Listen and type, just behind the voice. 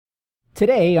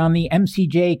Today on the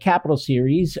MCJ Capital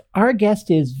Series, our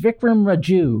guest is Vikram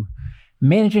Raju,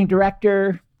 Managing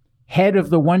Director, Head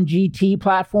of the 1GT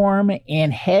platform,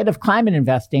 and Head of Climate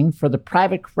Investing for the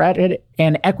Private Credit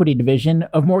and Equity Division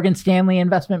of Morgan Stanley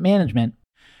Investment Management.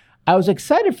 I was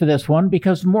excited for this one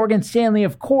because Morgan Stanley,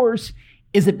 of course,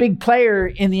 is a big player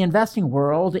in the investing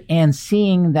world, and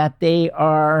seeing that they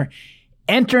are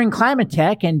entering climate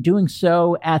tech and doing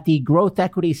so at the growth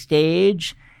equity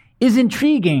stage is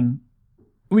intriguing.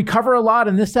 We cover a lot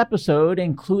in this episode,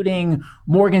 including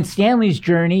Morgan Stanley's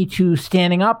journey to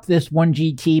standing up this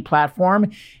 1GT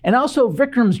platform, and also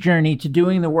Vikram's journey to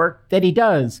doing the work that he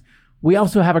does. We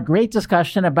also have a great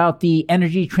discussion about the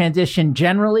energy transition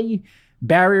generally,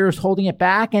 barriers holding it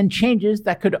back, and changes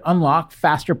that could unlock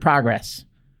faster progress.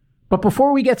 But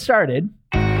before we get started,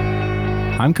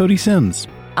 I'm Cody Sims.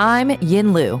 I'm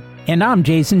Yin Lu. And I'm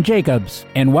Jason Jacobs.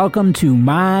 And welcome to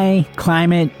My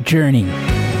Climate Journey.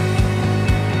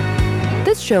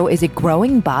 This show is a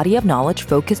growing body of knowledge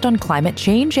focused on climate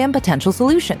change and potential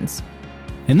solutions.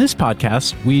 In this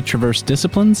podcast, we traverse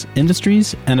disciplines,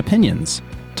 industries, and opinions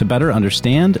to better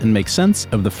understand and make sense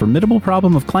of the formidable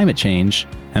problem of climate change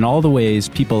and all the ways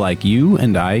people like you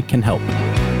and I can help.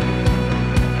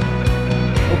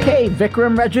 Okay,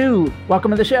 Vikram Raju,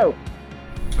 welcome to the show.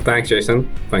 Thanks,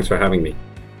 Jason. Thanks for having me.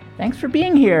 Thanks for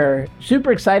being here.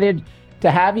 Super excited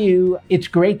to have you. It's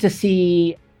great to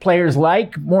see players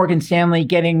like Morgan Stanley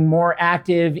getting more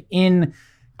active in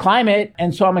climate.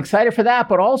 And so I'm excited for that.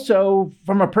 But also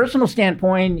from a personal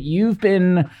standpoint, you've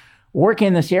been working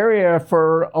in this area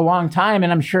for a long time,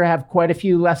 and I'm sure have quite a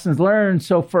few lessons learned.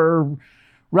 So for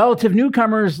relative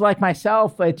newcomers like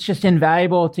myself, it's just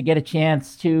invaluable to get a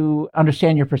chance to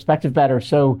understand your perspective better.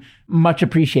 So much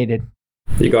appreciated.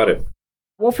 You got it.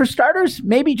 Well, for starters,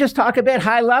 maybe just talk a bit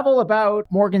high level about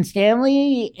Morgan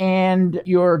Stanley and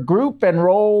your group and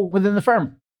role within the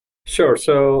firm. Sure.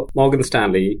 So Morgan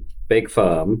Stanley, big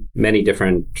firm, many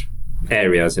different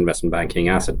areas, investment banking,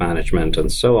 asset management,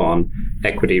 and so on,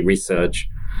 equity research.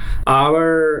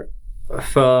 Our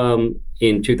firm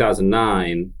in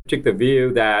 2009 took the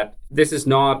view that this is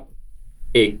not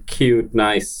a cute,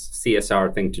 nice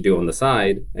CSR thing to do on the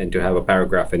side and to have a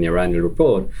paragraph in your annual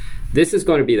report. This is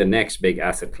going to be the next big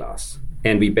asset class,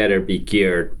 and we better be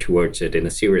geared towards it in a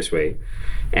serious way.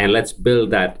 And let's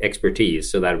build that expertise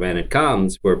so that when it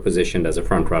comes, we're positioned as a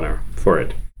front runner for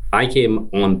it. I came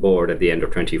on board at the end of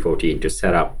 2014 to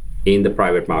set up in the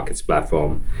private markets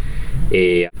platform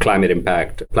a climate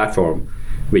impact platform,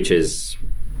 which has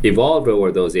evolved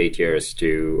over those 8 years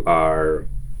to our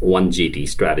 1GT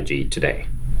strategy today.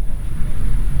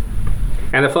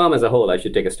 And the firm as a whole, I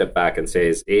should take a step back and say,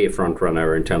 is a front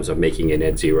runner in terms of making a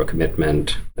net zero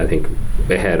commitment. I think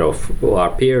ahead of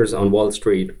our peers on Wall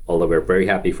Street, although we're very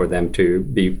happy for them to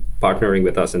be partnering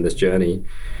with us in this journey,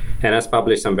 and has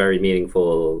published some very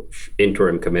meaningful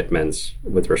interim commitments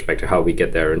with respect to how we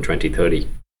get there in 2030.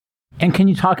 And can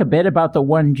you talk a bit about the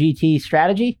 1GT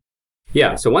strategy?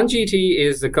 Yeah, so 1GT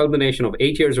is the culmination of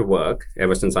 8 years of work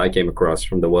ever since I came across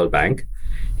from the World Bank.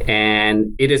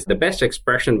 And it is the best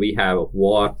expression we have of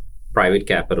what private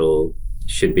capital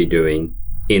should be doing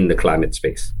in the climate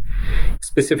space,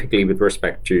 specifically with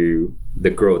respect to the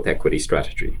growth equity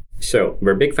strategy. So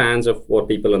we're big fans of what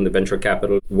people in the venture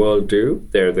capital world do.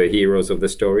 They're the heroes of the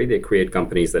story. They create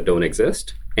companies that don't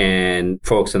exist. And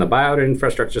folks on the buyout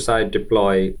infrastructure side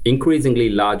deploy increasingly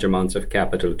large amounts of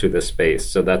capital to this space.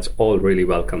 So that's all really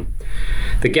welcome.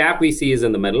 The gap we see is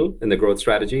in the middle, in the growth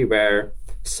strategy, where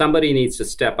somebody needs to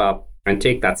step up and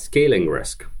take that scaling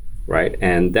risk, right?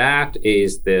 And that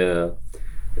is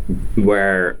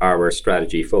where our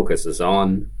strategy focuses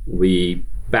on. We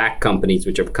back companies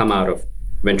which have come out of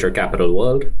venture capital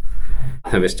world,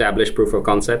 have established proof of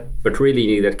concept, but really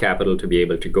need that capital to be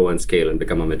able to go and scale and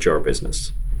become a mature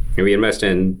business. And we invest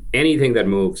in anything that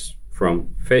moves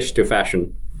from fish to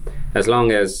fashion, as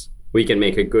long as we can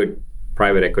make a good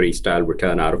private equity style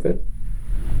return out of it.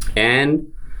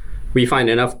 And we find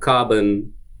enough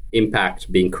carbon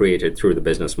impact being created through the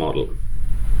business model.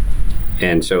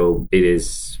 And so it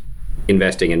is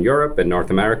investing in Europe and North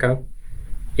America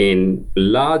in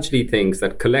largely things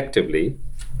that collectively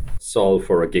solve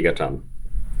for a gigaton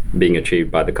being achieved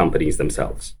by the companies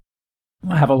themselves.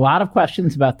 I have a lot of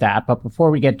questions about that, but before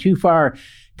we get too far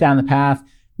down the path,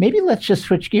 maybe let's just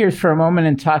switch gears for a moment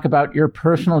and talk about your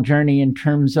personal journey in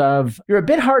terms of, you're a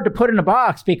bit hard to put in a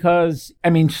box because,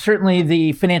 I mean, certainly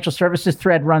the financial services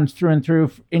thread runs through and through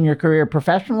in your career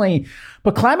professionally,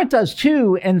 but climate does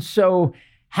too. And so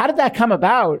how did that come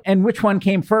about, and which one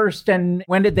came first, and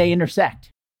when did they intersect?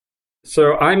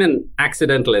 So I'm an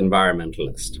accidental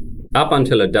environmentalist. Up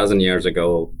until a dozen years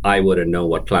ago, I wouldn't know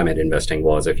what climate investing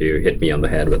was if you hit me on the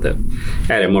head with it.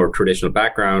 I had a more traditional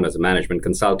background as a management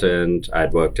consultant.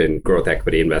 I'd worked in growth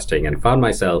equity investing and found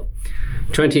myself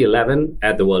 2011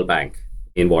 at the World Bank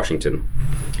in Washington.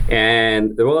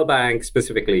 And the World Bank,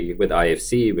 specifically with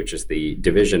IFC, which is the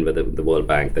division within the World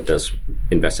Bank that does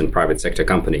invest in private sector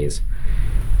companies.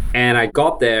 And I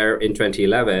got there in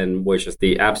 2011, which is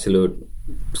the absolute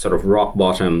sort of rock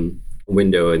bottom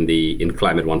window in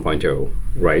climate 1.0,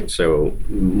 right? So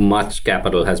much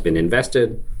capital has been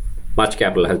invested, much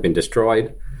capital has been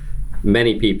destroyed.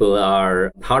 Many people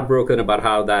are heartbroken about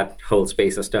how that whole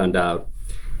space has turned out.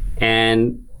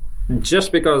 And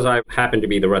just because I happened to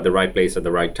be at the right place at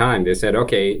the right time, they said,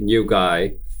 okay, new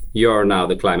guy, you're now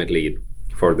the climate lead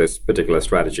for this particular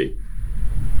strategy.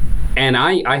 And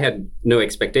I had no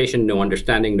expectation, no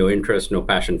understanding, no interest, no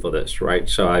passion for this, right?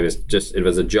 So it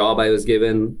was a job I was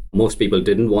given. Most people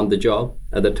didn't want the job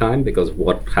at the time because of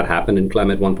what had happened in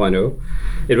Climate 1.0.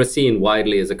 It was seen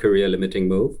widely as a career-limiting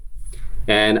move.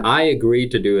 And I agreed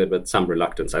to do it with some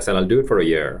reluctance. I said, I'll do it for a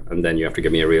year, and then you have to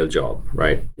give me a real job,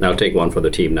 right? I'll take one for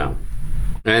the team now.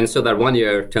 And so that 1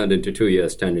 year turned into 2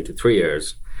 years, turned into 3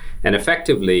 years. And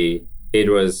effectively, it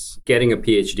was getting a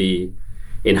PhD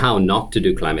in how not to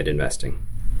do climate investing,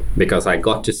 because I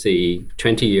got to see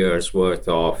 20 years worth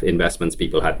of investments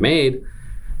people had made,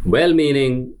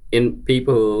 well-meaning in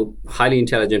people, highly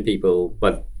intelligent people,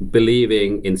 but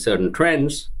believing in certain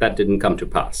trends that didn't come to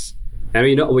pass. And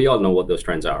we all know what those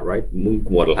trends are, right?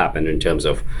 What will happen in terms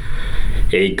of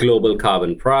a global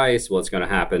carbon price, what's going to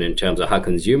happen in terms of how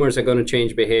consumers are going to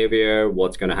change behavior,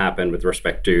 what's going to happen with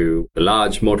respect to the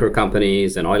large motor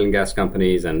companies and oil and gas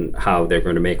companies and how they're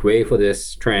going to make way for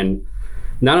this trend.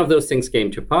 None of those things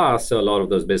came to pass, so a lot of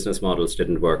those business models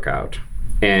didn't work out.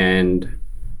 And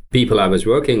people I was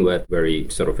working with, very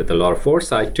sort of with a lot of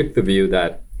foresight, took the view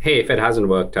that, hey, if it hasn't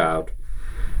worked out,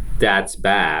 that's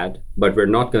bad, but we're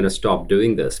not going to stop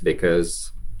doing this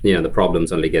because, the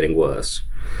problem's only getting worse.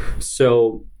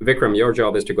 So, Vikram, your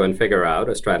job is to go and figure out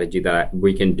a strategy that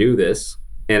we can do this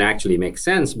and actually make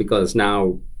sense, because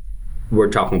now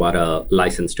we're talking about a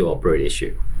license to operate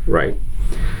issue, right?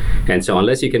 And so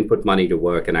unless you can put money to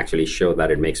work and actually show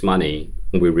that it makes money,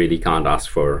 we really can't ask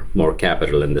for more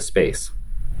capital in this space.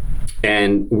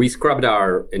 And we scrubbed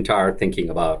our entire thinking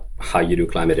about how you do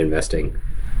climate investing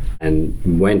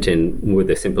and went in with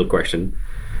a simple question.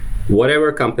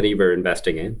 Whatever company we're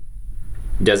investing in,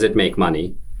 does it make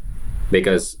money?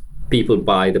 Because people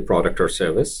buy the product or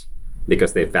service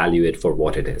because they value it for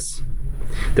what it is.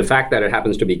 The fact that it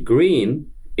happens to be green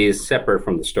is separate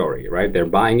from the story, right? They're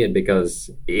buying it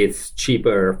because it's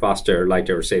cheaper, faster,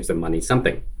 lighter, saves them money,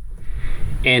 something.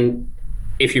 And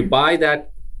if you buy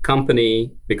that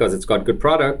company because it's got good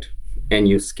product and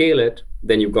you scale it,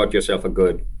 then you've got yourself a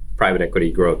good private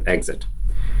equity growth exit.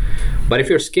 But if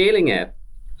you're scaling it,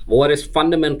 what is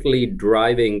fundamentally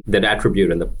driving that attribute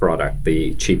in the product,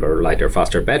 the cheaper, lighter,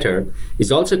 faster, better,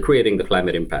 is also creating the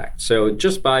climate impact. So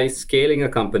just by scaling a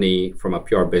company from a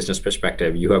pure business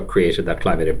perspective, you have created that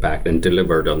climate impact and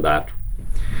delivered on that.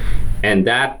 And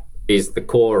that is the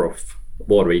core of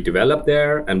what we develop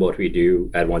there and what we do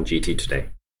at 1GT today.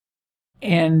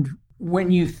 And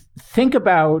when you think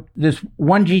about this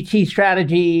 1GT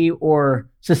strategy or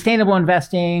sustainable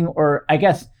investing, or I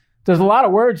guess there's a lot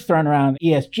of words thrown around,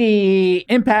 ESG,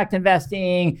 impact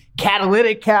investing,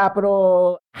 catalytic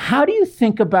capital. How do you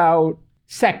think about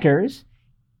sectors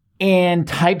and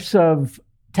types of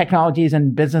technologies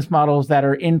and business models that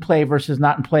are in play versus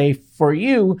not in play for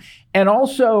you? And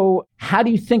also, how do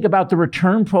you think about the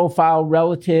return profile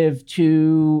relative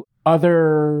to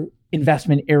other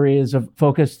investment areas of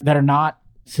focus that are not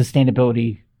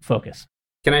sustainability focused?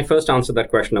 Can I first answer that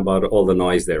question about all the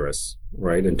noise there is,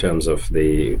 right, in terms of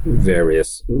the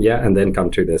various, and then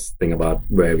come to this thing about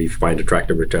where we find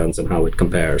attractive returns and how it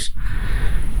compares.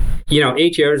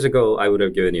 8 years ago, I would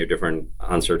have given you a different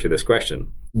answer to this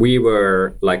question. We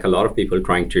were, like a lot of people,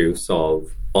 trying to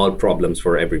solve all problems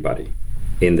for everybody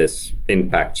in this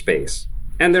impact space.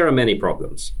 And there are many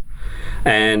problems.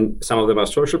 And some of them are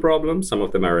social problems, some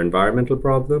of them are environmental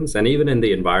problems. And even in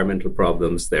the environmental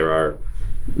problems, there are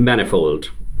manifold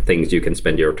things you can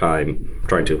spend your time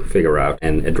trying to figure out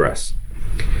and address.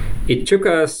 It took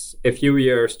us a few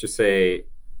years to say,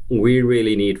 we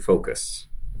really need focus,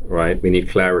 right? We need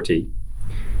clarity.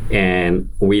 And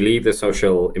we leave the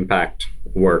social impact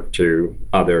work to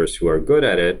others who are good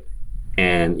at it.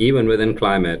 And even within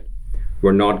climate,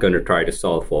 we're not going to try to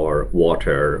solve for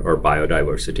water or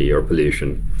biodiversity or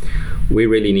pollution. We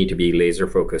really need to be laser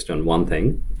focused on one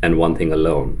thing and one thing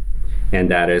alone. And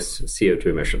that is CO2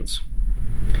 emissions.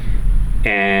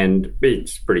 And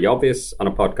it's pretty obvious on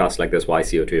a podcast like this why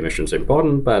CO2 emissions are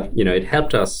important, but it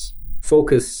helped us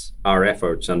focus our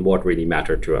efforts on what really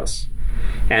mattered to us.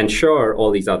 And sure,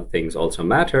 all these other things also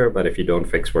matter, but if you don't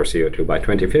fix for CO2 by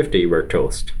 2050, we're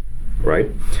toast, right?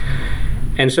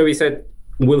 And so we said,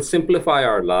 we'll simplify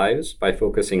our lives by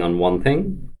focusing on one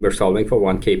thing. We're solving for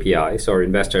one KPI, so our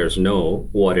investors know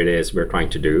what it is we're trying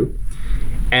to do.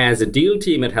 As a deal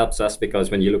team, it helps us because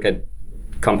when you look at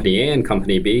company A and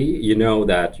company B, you know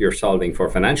that you're solving for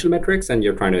financial metrics and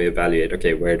you're trying to evaluate,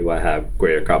 okay, where do I have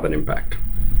greater carbon impact?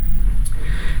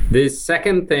 The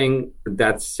second thing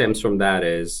that stems from that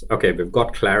is, okay, we've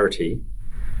got clarity.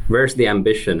 Where's the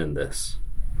ambition in this,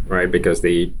 right? Because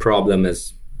the problem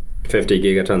is 50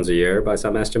 gigatons a year by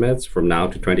some estimates from now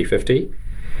to 2050.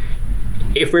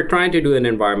 If we're trying to do an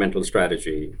environmental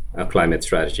strategy, a climate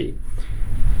strategy,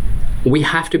 we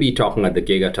have to be talking at the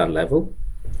gigaton level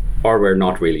or we're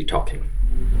not really talking,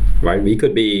 right? We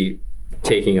could be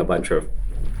taking a bunch of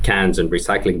cans and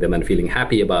recycling them and feeling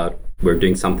happy about we're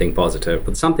doing something positive,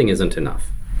 but something isn't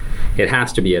enough. It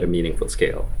has to be at a meaningful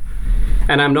scale.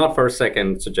 And I'm not for a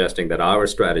second suggesting that our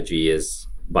strategy is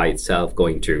by itself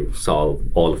going to solve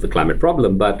all of the climate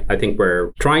problem, but I think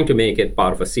we're trying to make it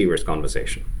part of a serious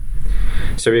conversation.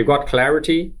 So we've got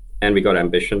clarity and we got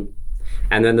ambition.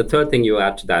 And then the third thing you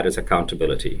add to that is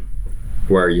accountability,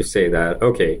 where you say that,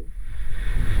 okay,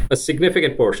 a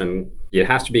significant portion, it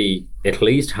has to be at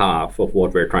least half of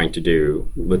what we're trying to do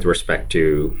with respect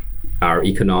to our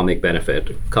economic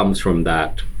benefit comes from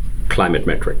that climate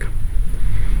metric.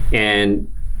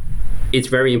 And it's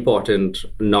very important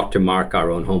not to mark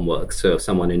our own homework. So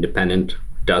someone independent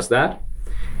does that,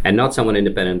 and not someone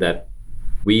independent that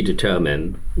we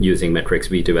determine using metrics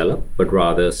we develop, but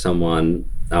rather someone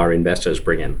our investors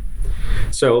bring in.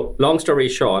 So long story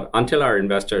short, until our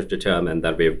investors determine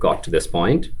that we've got to this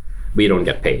point, we don't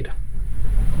get paid.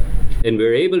 And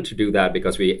we're able to do that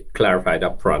because we clarified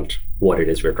up front what it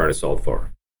is we're trying to solve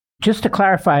for. Just to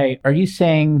clarify, are you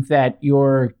saying that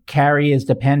your carry is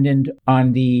dependent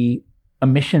on the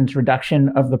emissions reduction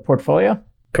of the portfolio?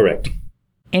 Correct.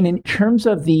 And in terms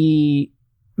of the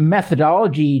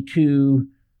methodology to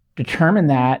determine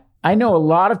that, I know a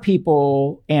lot of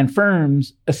people and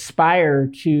firms aspire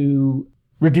to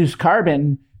reduce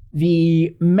carbon.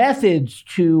 The methods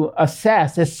to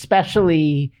assess,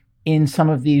 especially in some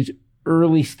of these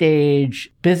early stage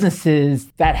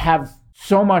businesses that have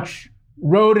so much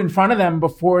road in front of them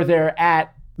before they're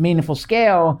at meaningful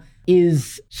scale,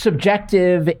 is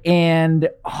subjective and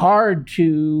hard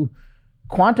to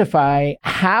quantify.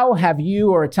 How have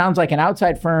you, or it sounds like an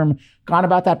outside firm, gone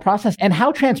about that process? And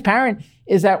how transparent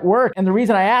is that work? And the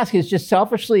reason I ask is just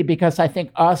selfishly because I think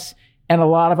us and a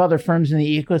lot of other firms in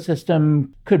the ecosystem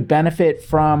could benefit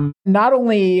from not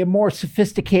only more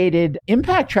sophisticated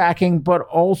impact tracking, but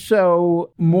also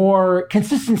more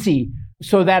consistency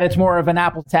so that it's more of an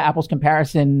apples to apples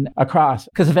comparison across.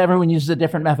 Because if everyone uses a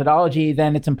different methodology,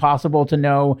 then it's impossible to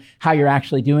know how you're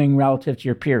actually doing relative to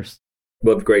your peers.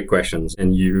 Both great questions.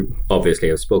 And you obviously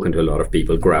have spoken to a lot of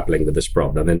people grappling with this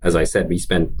problem. And as I said, we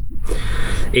spent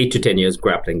 8 to 10 years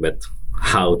grappling with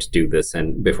how to do this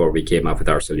and before we came up with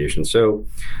our solution. So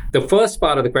the first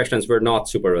part of the question is we're not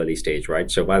super early stage, right?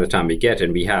 So by the time we get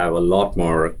in, we have a lot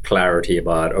more clarity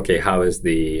about, okay, how is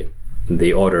the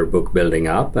order book building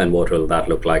up and what will that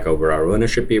look like over our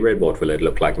ownership period? What will it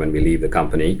look like when we leave the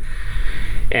company?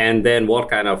 And then what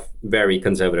kind of very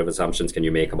conservative assumptions can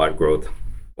you make about growth?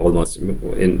 Almost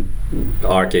in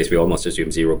our case, we almost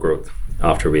assume zero growth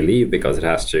after we leave because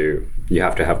you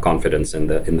have to have confidence in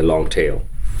the long tail.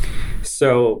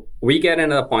 So we get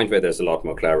into a point where there's a lot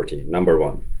more clarity, number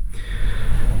one.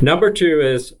 Number two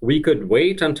is we could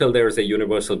wait until there's a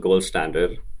universal gold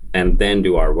standard and then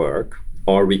do our work,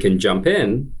 or we can jump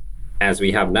in, as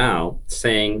we have now,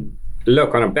 saying,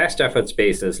 look, on a best efforts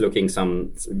basis,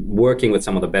 working with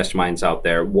some of the best minds out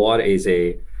there, what is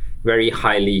a very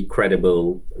highly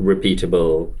credible,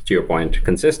 repeatable, to your point,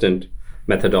 consistent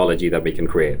methodology that we can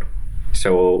create.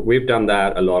 So we've done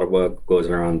that. A lot of work goes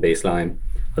around baseline.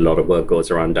 A lot of work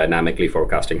goes around dynamically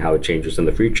forecasting how it changes in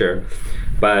the future.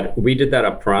 But we did that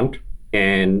up front,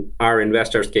 and our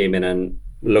investors came in and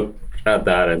looked at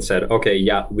that and said, okay,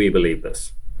 yeah, we believe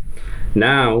this.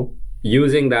 Now,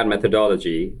 using that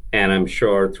methodology, and I'm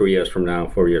sure 3 years from now,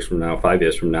 4 years from now, 5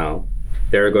 years from now,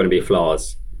 there are going to be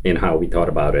flaws in how we thought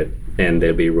about it, and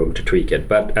there'll be room to tweak it.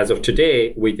 But as of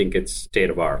today, we think it's state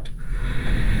of art.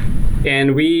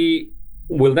 And we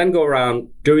will then go around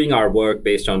doing our work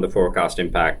based on the forecast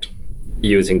impact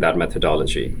using that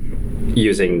methodology,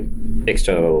 using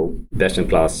external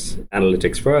best-in-class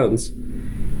analytics firms.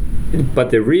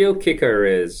 But the real kicker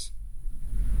is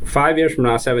 5 years from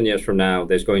now, 7 years from now,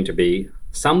 there's going to be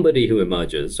somebody who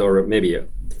emerges, or maybe a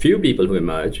few people who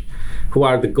emerge, who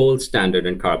are the gold standard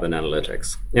in carbon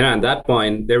analytics. At that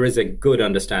point, there is a good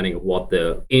understanding of what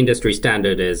the industry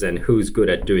standard is and who's good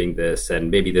at doing this. And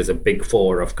maybe there's a big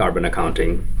four of carbon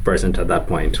accounting present at that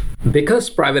point. Because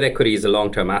private equity is a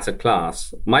long-term asset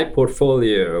class, my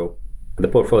portfolio, the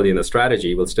portfolio and the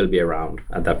strategy will still be around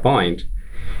at that point.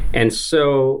 And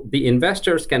so the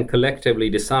investors can collectively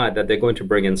decide that they're going to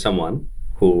bring in someone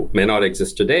who may not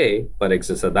exist today, but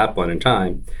exists at that point in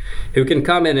time, who can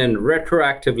come in and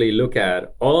retroactively look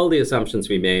at all the assumptions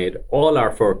we made, all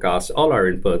our forecasts, all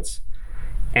our inputs,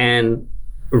 and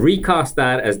recast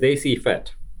that as they see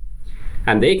fit.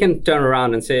 And they can turn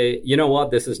around and say, you know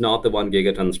what, this is not the 1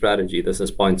 gigaton strategy, this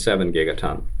is 0.7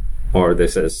 gigaton, or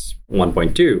this is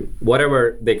 1.2.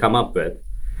 Whatever they come up with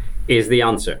is the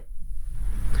answer.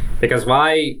 Because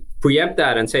why preempt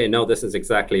that and say, no, this is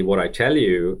exactly what I tell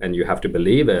you, and you have to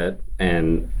believe it,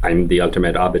 and I'm the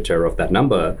ultimate arbiter of that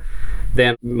number,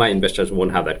 then my investors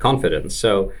won't have that confidence.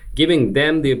 So giving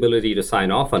them the ability to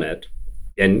sign off on it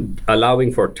and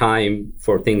allowing for time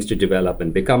for things to develop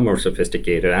and become more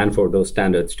sophisticated and for those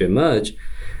standards to emerge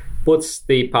puts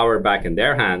the power back in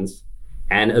their hands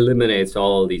and eliminates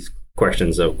all these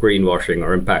questions of greenwashing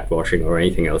or impact washing or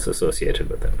anything else associated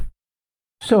with it.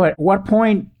 So at what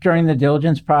point during the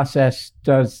diligence process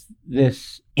does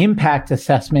this impact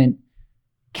assessment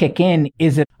kick in?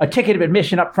 Is it a ticket of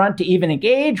admission up front to even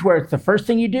engage, where it's the first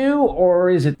thing you do, or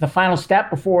is it the final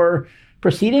step before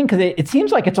proceeding? Because it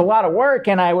seems like it's a lot of work,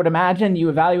 and I would imagine you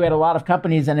evaluate a lot of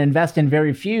companies and invest in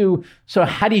very few. So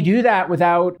how do you do that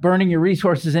without burning your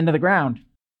resources into the ground?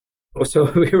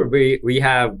 So we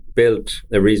have built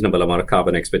a reasonable amount of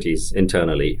carbon expertise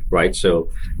internally, right? So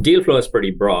deal flow is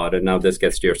pretty broad, and now this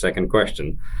gets to your second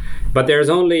question. But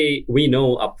we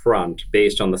know upfront,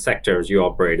 based on the sectors you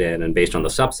operate in and based on the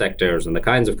subsectors and the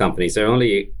kinds of companies, there are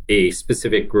only a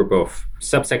specific group of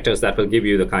subsectors that will give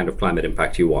you the kind of climate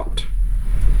impact you want,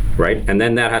 right? And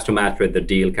then that has to match with the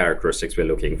deal characteristics we're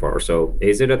looking for. So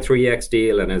is it a 3x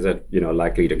deal, and is it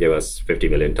likely to give us 50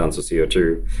 million tons of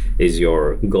CO2? Is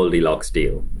your Goldilocks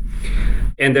deal?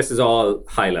 And this is all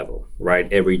high level,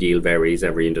 right? Every deal varies,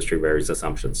 every industry varies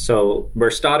assumptions. So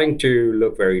we're starting to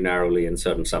look very narrowly in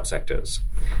certain subsectors.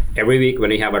 Every week when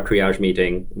we have our triage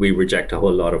meeting, we reject a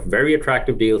whole lot of very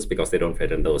attractive deals because they don't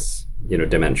fit in those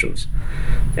dimensions.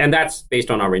 And that's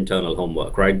based on our internal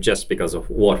homework, right? Just because of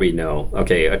what we know.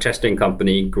 Okay, a testing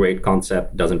company, great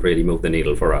concept, doesn't really move the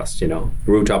needle for us.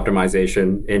 Route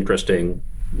optimization, interesting,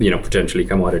 potentially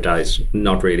commoditized,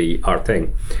 not really our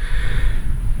thing.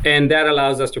 And that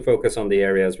allows us to focus on the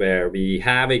areas where we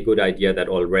have a good idea that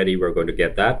already we're going to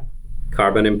get that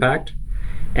carbon impact.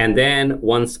 And then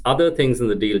once other things in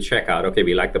the deal check out, okay,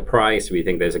 we like the price, we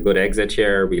think there's a good exit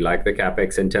here, we like the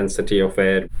capex intensity of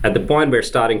it. At the point we're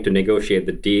starting to negotiate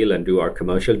the deal and do our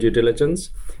commercial due diligence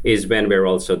is when we're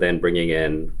also then bringing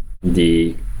in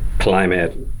the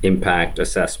climate impact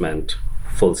assessment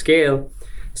full scale,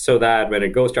 so that when it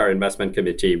goes to our investment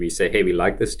committee, we say, hey, we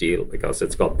like this deal because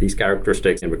it's got these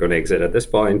characteristics and we're going to exit at this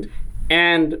point.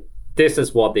 And this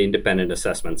is what the independent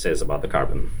assessment says about the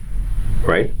carbon,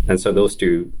 right? And so those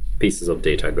two pieces of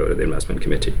data go to the investment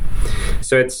committee.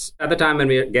 So it's at the time when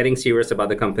we're getting serious about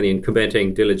the company and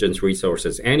committing diligence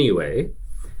resources anyway,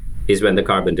 is when the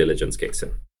carbon diligence kicks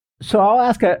in. So I'll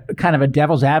ask a kind of a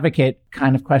devil's advocate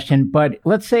kind of question, but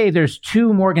let's say there's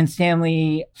two Morgan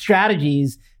Stanley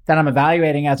strategies that I'm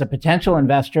evaluating as a potential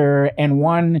investor, and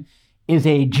one is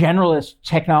a generalist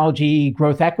technology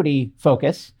growth equity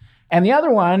focus, and the other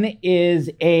one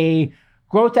is a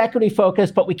growth equity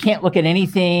focus, but we can't look at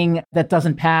anything that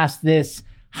doesn't pass this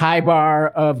high bar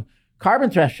of carbon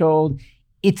threshold.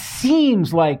 It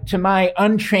seems like, to my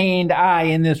untrained eye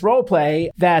in this role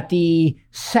play, that the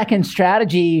second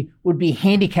strategy would be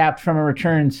handicapped from a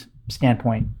returns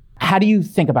standpoint. How do you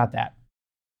think about that?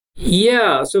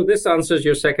 Yeah, so this answers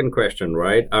your second question,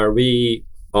 right? Are we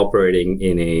operating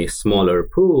in a smaller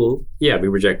pool? Yeah, we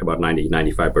reject about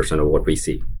 95% of what we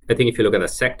see. I think if you look at the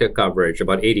sector coverage,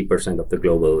 about 80% of the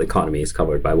global economy is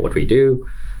covered by what we do.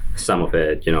 Some of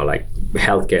it, like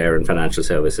healthcare and financial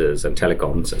services and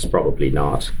telecoms is probably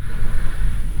not.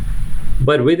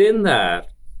 But within that,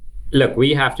 look,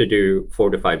 we have to do 4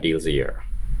 to 5 deals a year,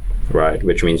 right?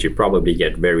 Which means you probably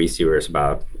get very serious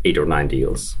about 8 or 9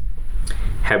 deals.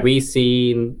 Have we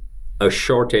seen a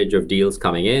shortage of deals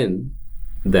coming in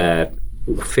that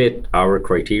fit our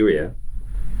criteria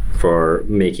for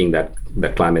making that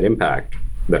climate impact,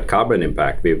 that carbon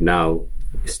impact? We've now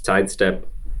sidestepped,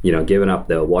 given up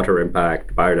the water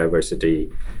impact,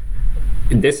 biodiversity.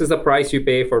 This is the price you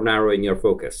pay for narrowing your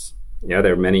focus. Yeah,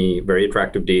 there are many very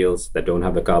attractive deals that don't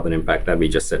have the carbon impact that we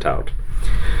just set out.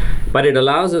 But it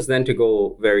allows us then to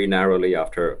go very narrowly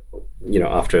after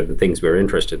the things we're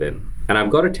interested in. And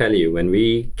I've got to tell you, when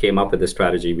we came up with the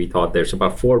strategy, we thought there's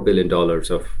about $4 billion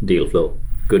of deal flow,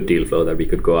 good deal flow that we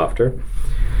could go after.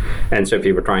 And so if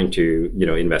you were trying to,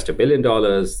 invest $1 billion,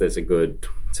 there's a good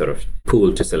sort of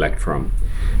pool to select from.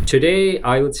 Today,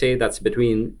 I would say that's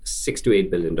between $6 to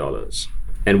 $8 billion.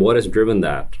 And what has driven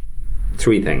that?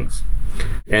 Three things: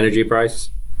 energy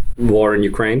price, war in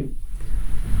Ukraine,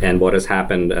 and what has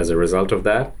happened as a result of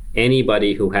that.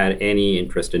 Anybody who had any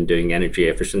interest in doing energy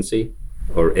efficiency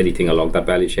or anything along that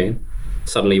value chain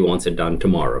suddenly wants it done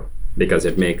tomorrow because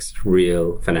it makes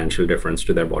real financial difference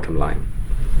to their bottom line.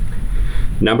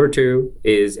 Number two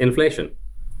is inflation.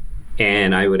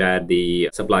 And I would add the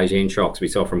supply chain shocks we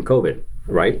saw from COVID,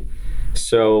 right?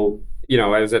 So,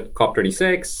 I was at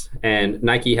COP26 and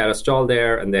Nike had a stall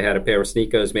there and they had a pair of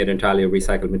sneakers made entirely of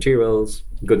recycled materials.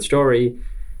 Good story.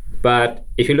 But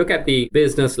if you look at the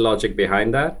business logic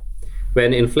behind that,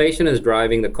 when inflation is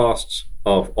driving the costs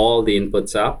of all the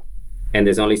inputs up, and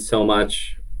there's only so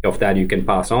much of that you can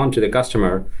pass on to the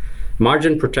customer,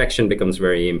 margin protection becomes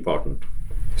very important.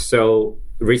 So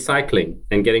recycling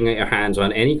and getting your hands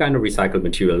on any kind of recycled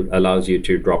material allows you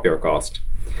to drop your cost.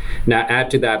 Now, add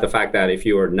to that the fact that if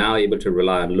you are now able to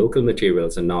rely on local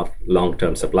materials and not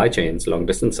long-term supply chains,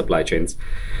 long-distance supply chains,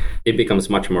 it becomes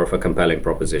much more of a compelling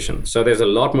proposition. So there's a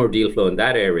lot more deal flow in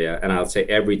that area. And I'll say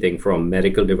everything from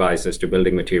medical devices to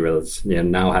building materials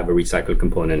now have a recycled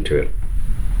component to it.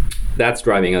 That's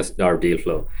driving our deal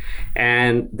flow.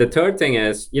 And the third thing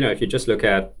is, if you just look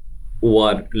at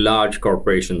what large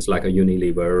corporations like a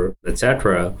Unilever, et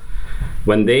cetera,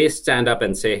 when they stand up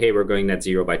and say, hey, we're going net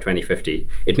zero by 2050,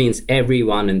 it means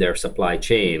everyone in their supply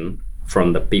chain,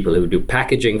 from the people who do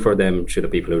packaging for them, to the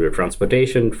people who do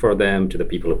transportation for them, to the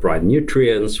people who provide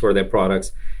nutrients for their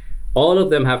products, all of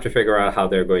them have to figure out how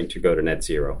they're going to go to net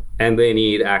zero. And they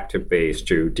need active ways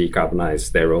to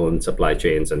decarbonize their own supply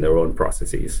chains and their own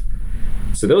processes.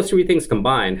 So those three things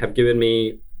combined have given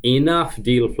me enough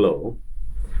deal flow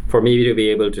for me to be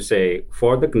able to say,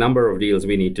 for the number of deals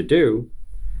we need to do,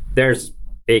 there's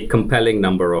a compelling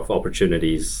number of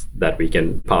opportunities that we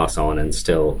can pass on and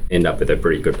still end up with a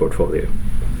pretty good portfolio.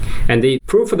 And the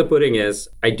proof of the pudding is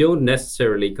I don't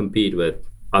necessarily compete with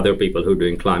other people who are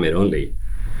doing climate only.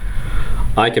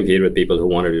 I compete with people who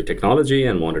want to do technology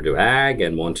and want to do ag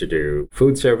and want to do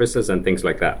food services and things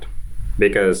like that.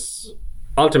 Because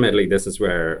ultimately, this is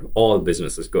where all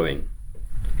business is going.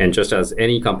 And just as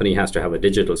any company has to have a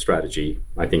digital strategy,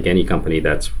 I think any company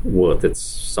that's worth its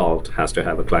salt has to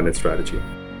have a climate strategy.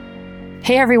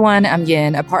 Hey everyone, I'm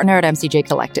Yin, a partner at MCJ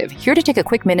Collective, here to take a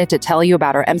quick minute to tell you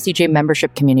about our MCJ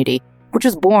membership community, which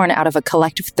was born out of a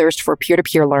collective thirst for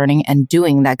peer-to-peer learning and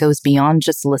doing that goes beyond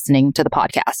just listening to the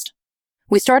podcast.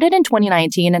 We started in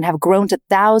 2019 and have grown to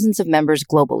thousands of members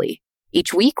globally.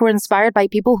 Each week, we're inspired by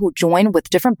people who join with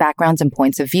different backgrounds and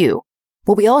points of view.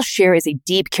 What we all share is a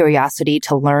deep curiosity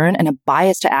to learn and a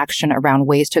bias to action around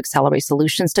ways to accelerate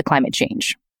solutions to climate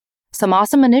change. Some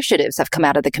awesome initiatives have come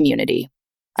out of the community.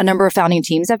 A number of founding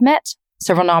teams have met,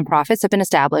 several nonprofits have been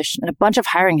established, and a bunch of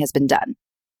hiring has been done.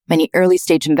 Many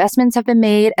early-stage investments have been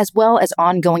made, as well as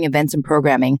ongoing events and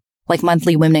programming, like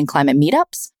monthly Women in Climate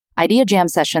meetups, idea jam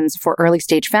sessions for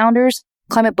early-stage founders,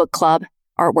 climate book club,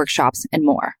 art workshops, and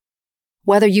more.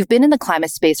 Whether you've been in the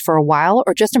climate space for a while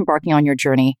or just embarking on your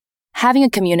journey, having a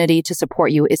community to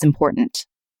support you is important.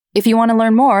 If you want to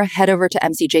learn more, head over to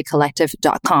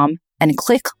mcjcollective.com and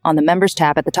click on the members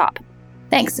tab at the top.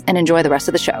 Thanks, and enjoy the rest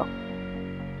of the show.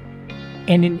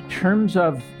 And in terms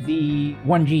of the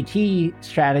 1GT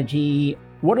strategy,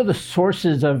 what are the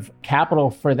sources of capital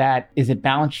for that? Is it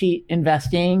balance sheet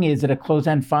investing? Is it a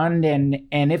closed-end fund?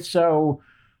 And if so,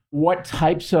 what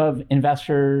types of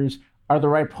investors are the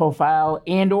right profile,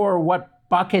 and or what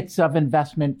buckets of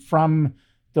investment from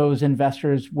those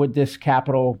investors would this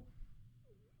capital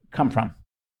come from?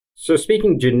 So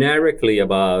speaking generically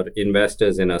about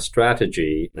investors in a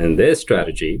strategy and their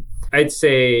strategy, I'd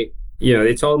say,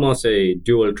 it's almost a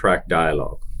dual track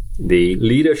dialogue. The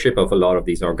leadership of a lot of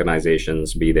these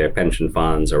organizations, be they pension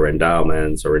funds or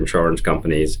endowments or insurance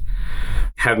companies,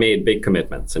 have made big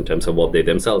commitments in terms of what they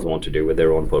themselves want to do with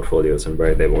their own portfolios and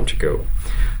where they want to go.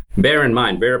 Bear in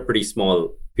mind, we're a pretty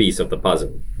small piece of the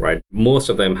puzzle, right? Most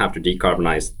of them have to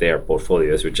decarbonize their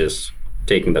portfolios, which is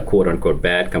taking the quote-unquote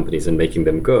bad companies and making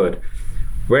them good.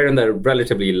 We're in the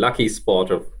relatively lucky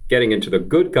spot of getting into the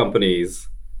good companies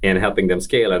and helping them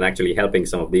scale and actually helping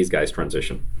some of these guys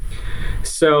transition.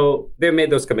 So they've made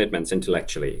those commitments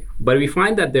intellectually. But we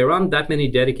find that there aren't that many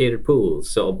dedicated pools.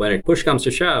 So when push comes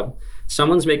to shove,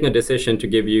 someone's making a decision to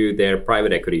give you their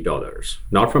private equity dollars,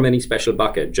 not from any special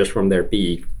bucket, just from their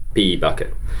PE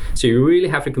bucket. So you really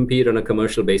have to compete on a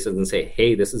commercial basis and say,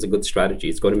 hey, this is a good strategy.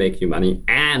 It's going to make you money,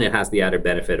 and it has the added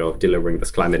benefit of delivering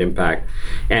this climate impact.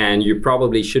 And you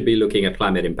probably should be looking at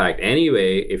climate impact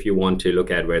anyway if you want to look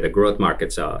at where the growth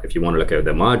markets are, if you want to look at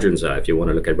where the margins are, if you want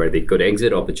to look at where the good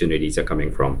exit opportunities are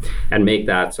coming from, and make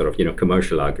that sort of,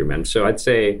 commercial argument. So I'd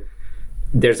say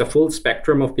there's a full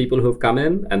spectrum of people who've come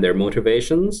in and their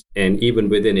motivations. And even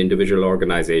within individual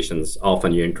organizations,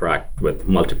 often you interact with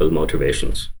multiple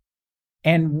motivations.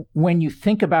 And when you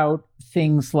think about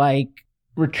things like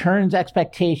returns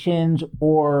expectations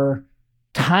or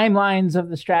timelines of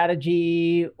the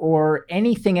strategy or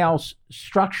anything else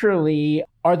structurally,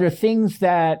 are there things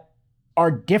that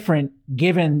are different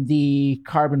given the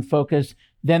carbon focus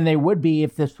than they would be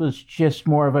if this was just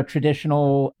more of a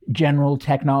traditional general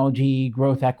technology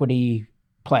growth equity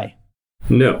play?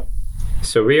 No.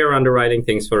 So we are underwriting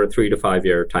things for a 3 to 5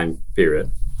 year time period.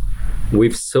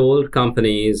 We've sold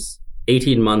companies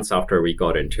 18 months after we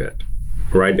got into it,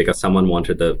 right? Because someone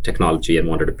wanted the technology and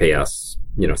wanted to pay us,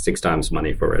 6 times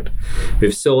money for it.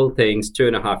 We've sold things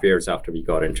 2.5 years after we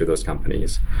got into those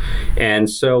companies. And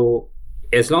so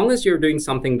as long as you're doing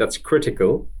something that's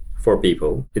critical for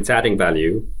people, it's adding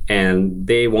value, and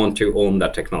they want to own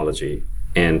that technology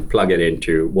and plug it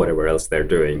into whatever else they're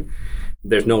doing,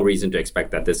 there's no reason to expect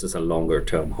that this is a longer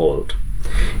term hold.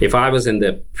 If I was in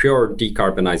the pure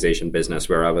decarbonization business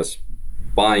where I was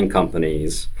buying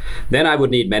companies, then I would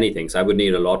need many things. I would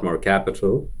need a lot more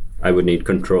capital, I would need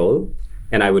control,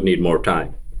 and I would need more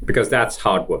time, because that's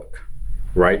hard work,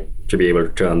 right? To be able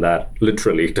to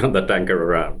literally turn the tanker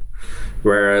around.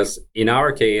 Whereas in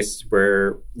our case,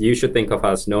 where you should think of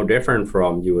us no different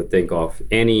from you would think of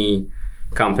any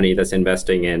company that's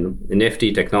investing in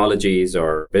nifty technologies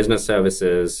or business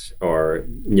services or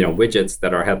widgets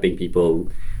that are helping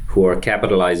people who are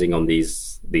capitalizing on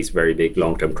these very big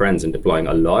long-term trends and deploying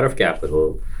a lot of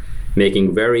capital,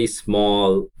 making very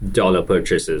small dollar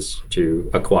purchases to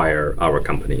acquire our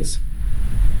companies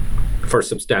for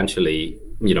substantially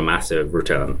massive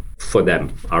return for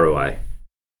them, ROI.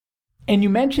 And you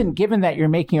mentioned, given that you're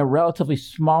making a relatively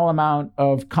small amount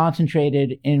of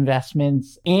concentrated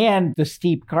investments and the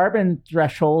steep carbon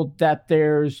threshold, that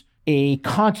there's a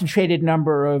concentrated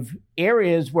number of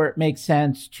areas where it makes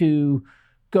sense to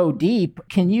go deep.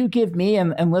 Can you give me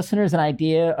and listeners an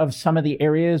idea of some of the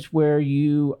areas where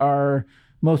you are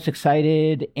most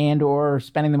excited and or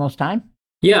spending the most time?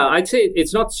 Yeah, I'd say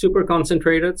it's not super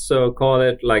concentrated. So call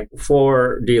it like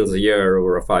 4 deals a year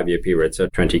over a 5-year period. So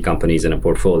 20 companies in a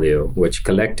portfolio, which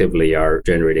collectively are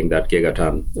generating that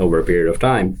gigaton over a period of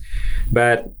time.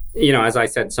 But, as I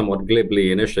said somewhat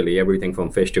glibly initially, everything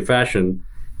from fish to fashion,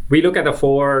 we look at the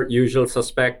 4 usual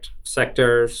suspect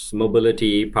sectors: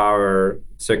 mobility, power,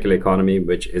 circular economy,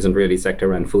 which isn't really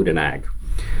sector, and food and ag.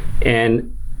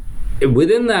 And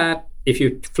within that, if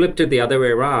you flipped it the other way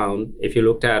around, if you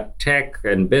looked at tech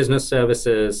and business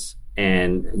services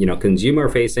and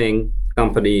consumer-facing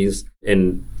companies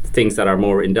and things that are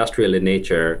more industrial in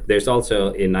nature, there's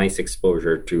also a nice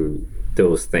exposure to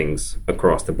those things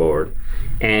across the board.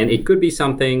 And it could be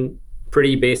something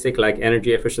pretty basic like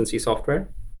energy efficiency software,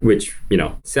 which,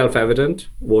 self-evident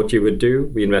what you would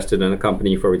do. We invested in a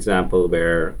company, for example,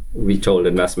 where we told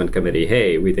investment committee,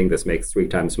 hey, we think this makes 3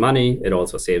 times money. It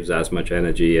also saves as much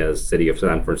energy as city of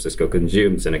San Francisco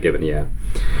consumes in a given year.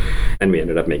 And we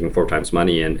ended up making 4 times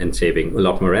money and saving a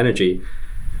lot more energy.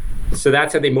 So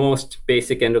that's at the most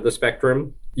basic end of the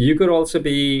spectrum. You could also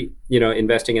be,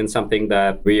 investing in something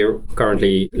that we're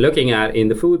currently looking at in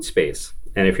the food space.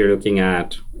 And if you're looking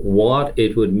at what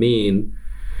it would mean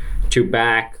to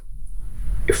back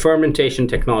fermentation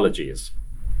technologies,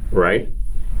 right?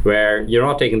 Where you're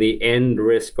not taking the end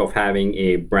risk of having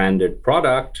a branded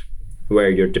product where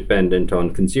you're dependent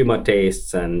on consumer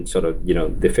tastes and sort of,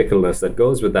 the fickleness that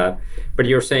goes with that. But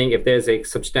you're saying if there's a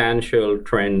substantial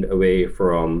trend away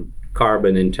from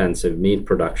carbon intensive meat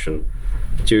production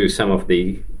to some of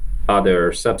the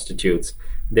other substitutes,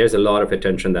 there's a lot of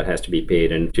attention that has to be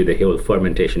paid into the whole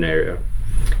fermentation area.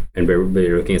 And we're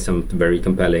looking at some very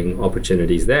compelling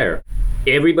opportunities there.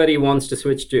 Everybody wants to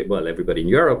switch to, everybody in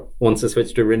Europe wants to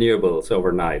switch to renewables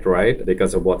overnight, right?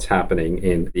 Because of what's happening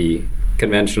in the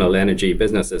conventional energy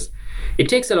businesses. It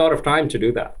takes a lot of time to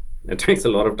do that. It takes a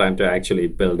lot of time to actually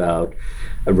build out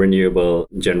a renewable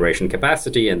generation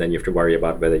capacity, and then you have to worry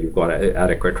about whether you've got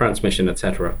adequate transmission,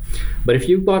 etc. But if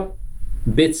you've got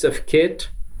bits of kit,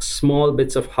 small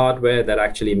bits of hardware that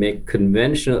actually make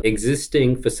conventional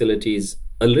existing facilities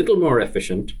a little more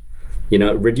efficient,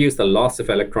 reduce the loss of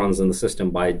electrons in the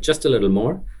system by just a little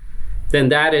more, then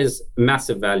that is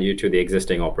massive value to the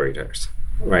existing operators,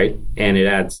 right? And it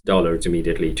adds dollars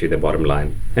immediately to the bottom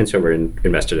line. And so we're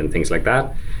invested in things like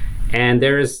that. And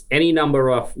there is any number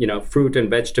of, fruit and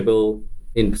vegetable.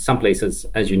 In some places,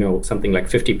 as you know, something like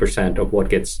 50% of what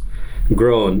gets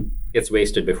grown gets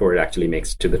wasted before it actually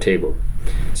makes it to the table.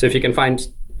 So if you can find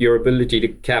your ability to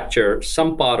capture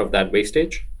some part of that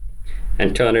wastage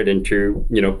and turn it into,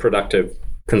 productive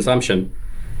consumption,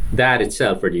 that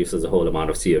itself reduces a whole amount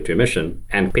of CO2 emission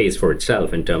and pays for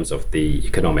itself in terms of the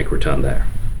economic return there.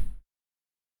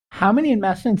 How many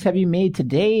investments have you made to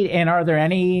date? And are there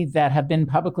any that have been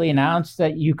publicly announced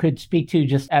that you could speak to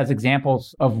just as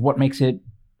examples of what makes it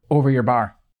over your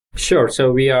bar? Sure.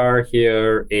 So we are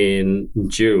here in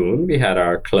June. We had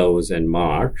our close in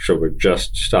March. So we're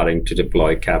just starting to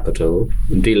deploy capital.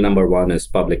 Deal number one is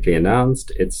publicly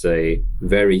announced. It's a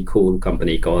very cool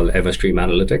company called Everstream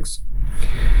Analytics.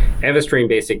 Everstream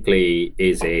basically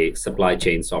is a supply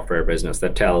chain software business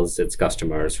that tells its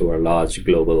customers who are large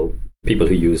global people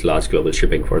who use large global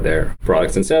shipping for their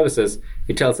products and services,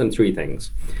 it tells them three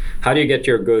things. How do you get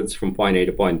your goods from point A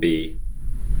to point B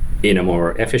in a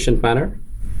more efficient manner?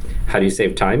 How do you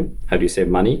save time? How do you save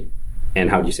money?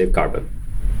 And how do you save carbon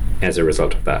as a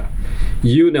result of that?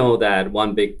 You know that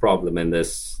one big problem in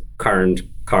this current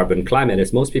carbon climate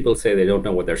is most people say they don't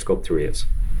know what their scope 3 is.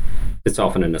 It's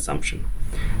often an assumption.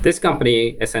 This company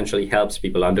essentially helps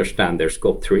people understand their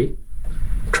scope 3,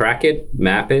 track it,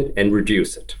 map it, and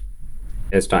reduce it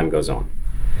as time goes on.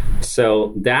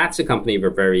 So that's a company we're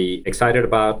very excited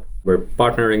about. We're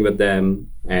partnering with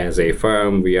them as a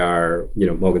firm. We are,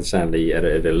 Morgan Stanley at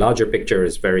a larger picture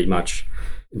is very much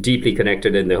deeply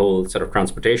connected in the whole sort of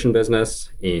transportation business,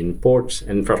 in ports,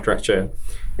 infrastructure.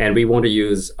 And we want to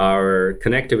use our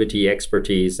connectivity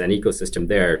expertise and ecosystem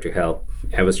there to help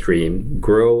Everstream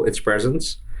grow its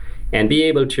presence and be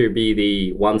able to be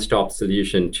the one-stop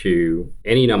solution to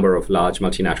any number of large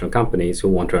multinational companies who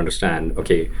want to understand,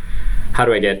 okay, how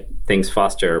do I get things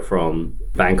faster from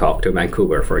Bangkok to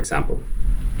Vancouver, for example,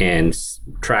 and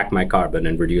track my carbon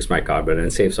and reduce my carbon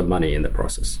and save some money in the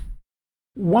process.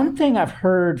 One thing I've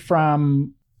heard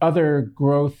from other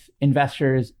growth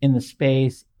investors in the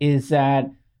space is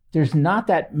that there's not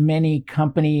that many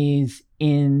companies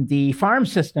in the farm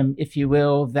system, if you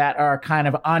will, that are kind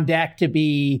of on deck to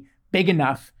be big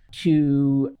enough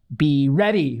to be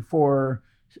ready for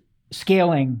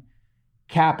scaling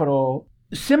capital.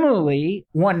 Similarly,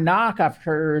 one knock I've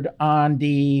heard on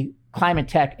the climate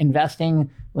tech investing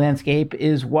landscape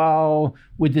is, while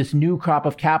with this new crop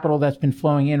of capital that's been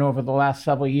flowing in over the last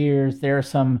several years, there are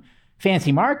some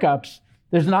fancy markups.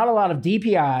 There's not a lot of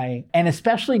DPI. And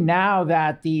especially now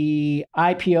that the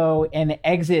IPO and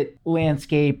exit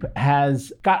landscape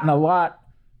has gotten a lot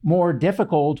more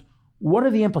difficult, what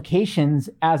are the implications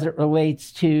as it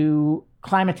relates to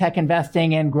climate tech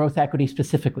investing and growth equity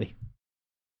specifically?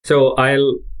 So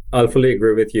I'll fully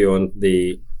agree with you on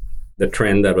the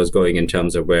trend that was going in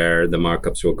terms of where the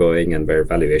markups were going and where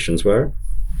valuations were.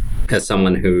 As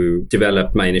someone who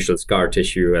developed my initial scar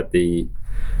tissue at the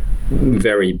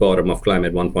very bottom of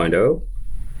Climate 1.0,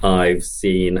 I've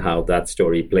seen how that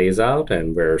story plays out,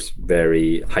 and we're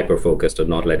very hyper-focused on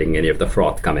not letting any of the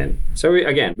froth come in. So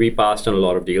we passed on a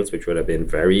lot of deals which would have been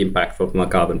very impactful from a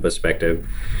carbon perspective,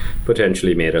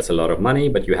 potentially made us a lot of money,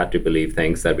 but you had to believe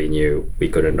things that we knew we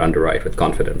couldn't underwrite with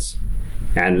confidence.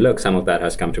 And look, some of that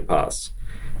has come to pass.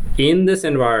 In this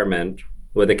environment,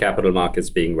 with the capital markets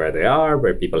being where they are,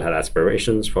 where people had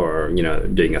aspirations for,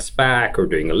 doing a SPAC or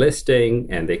doing a listing,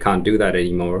 and they can't do that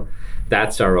anymore,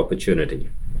 that's our opportunity.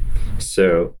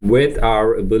 So with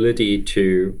our ability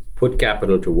to put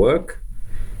capital to work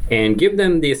and give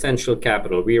them the essential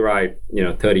capital, we write,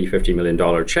 $30, $50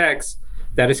 million checks,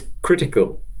 that is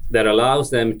critical, that allows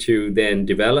them to then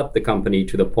develop the company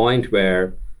to the point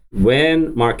where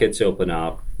when markets open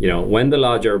up, when the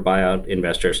larger buyout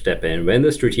investors step in, when the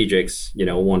strategics,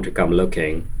 want to come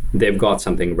looking, they've got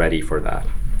something ready for that.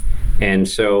 And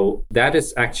so that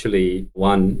is actually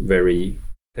one very,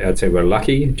 I'd say we're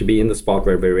lucky to be in the spot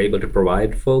where we're able to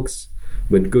provide folks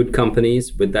with good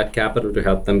companies with that capital to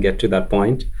help them get to that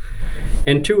point.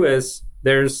 And two is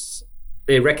there's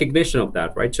a recognition of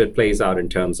that, right? So it plays out in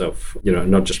terms of,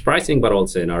 not just pricing, but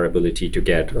also in our ability to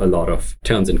get a lot of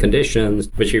terms and conditions,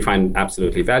 which we find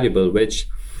absolutely valuable, which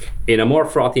in a more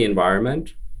frothy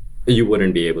environment, you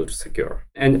wouldn't be able to secure.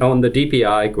 And on the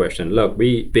DPI question, look,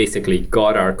 we basically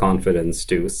got our confidence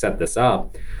to set this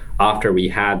up after we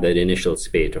had that initial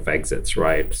spate of exits,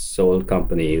 right? Sold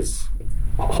companies,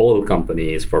 whole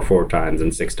companies for 4 times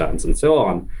and 6 times and so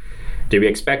on. Do we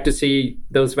expect to see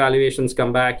those valuations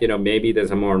come back? Maybe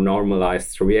there's a more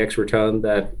normalized 3x return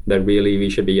that really we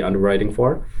should be underwriting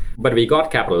for. But we got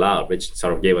capital out, which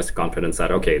sort of gave us the confidence that,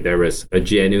 okay, there is a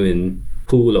genuine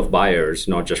pool of buyers,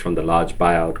 not just from the large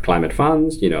buyout climate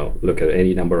funds. Look at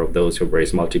any number of those who've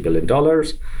raised multi-billion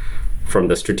dollars, from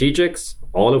the strategics,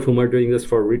 all of whom are doing this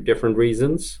for different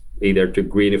reasons, either to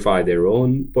greenify their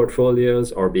own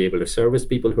portfolios or be able to service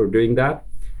people who are doing that.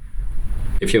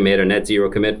 If you made a net zero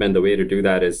commitment, the way to do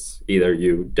that is either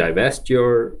you divest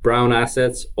your brown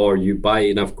assets or you buy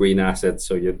enough green assets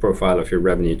so your profile of your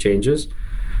revenue changes.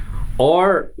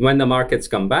 Or when the markets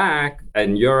come back,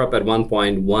 in Europe at one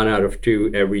point, 1 out of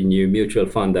 2 every new mutual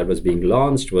fund that was being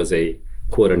launched was a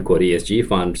quote unquote ESG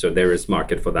fund. So there is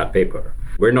market for that paper.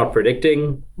 We're not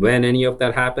predicting when any of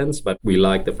that happens, but we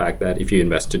like the fact that if you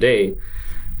invest today,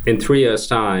 in 3 years'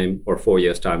 time or 4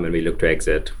 years' time, when we look to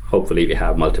exit, hopefully we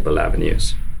have multiple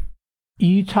avenues.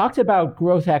 You talked about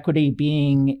growth equity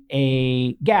being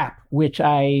a gap, which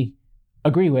I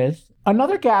agree with.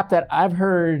 Another gap that I've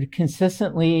heard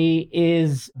consistently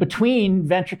is between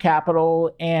venture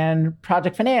capital and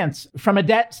project finance. From a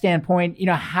debt standpoint,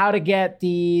 how to get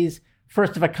these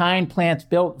first-of-a-kind plants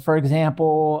built, for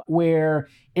example, where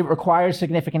it requires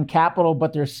significant capital,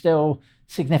 but there's still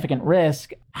significant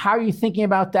risk. How are you thinking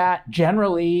about that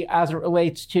generally as it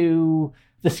relates to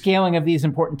the scaling of these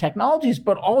important technologies,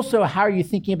 but also how are you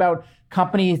thinking about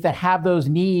companies that have those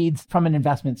needs from an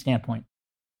investment standpoint?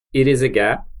 It is a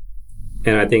gap,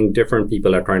 and I think different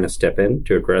people are trying to step in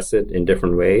to address it in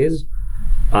different ways.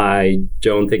 I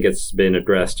don't think it's been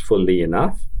addressed fully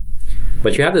enough,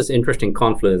 but you have this interesting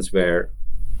confluence where,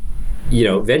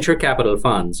 venture capital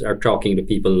funds are talking to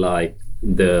people like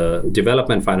the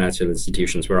development financial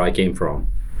institutions where I came from,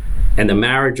 and the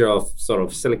marriage of sort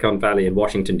of Silicon Valley and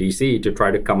Washington, D.C. to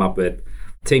try to come up with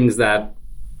things that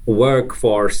work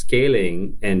for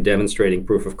scaling and demonstrating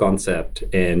proof of concept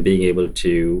and being able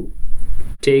to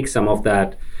take some of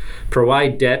that,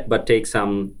 provide debt, but take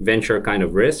some venture kind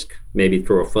of risk, maybe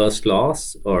through a first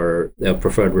loss or a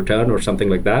preferred return or something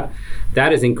like that.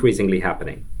 That is increasingly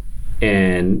happening.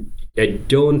 And I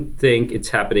don't think it's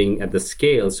happening at the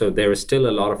scale. So there is still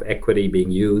a lot of equity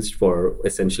being used for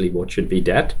essentially what should be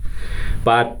debt.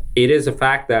 But it is a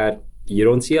fact that you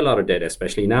don't see a lot of debt,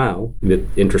 especially now with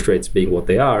interest rates being what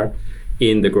they are,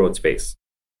 in the growth space.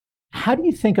 How do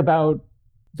you think about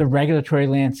the regulatory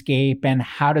landscape and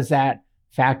how does that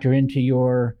factor into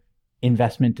your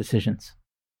investment decisions?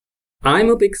 I'm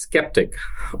a big skeptic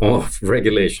of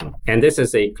regulation. And this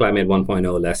is a Climate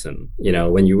 1.0 lesson.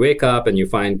 When you wake up and you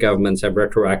find governments have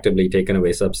retroactively taken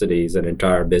away subsidies and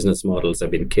entire business models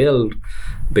have been killed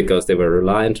because they were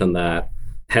reliant on that,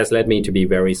 has led me to be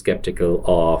very skeptical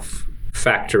of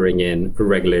factoring in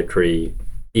regulatory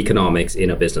economics in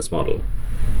a business model.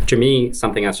 To me,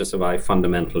 something has to survive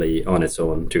fundamentally on its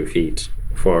own 2 feet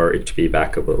for it to be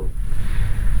backable.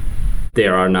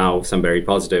 There are now some very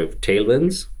positive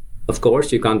tailwinds. Of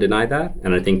course, you can't deny that.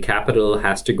 And I think capital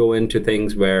has to go into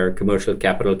things where commercial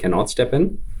capital cannot step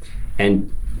in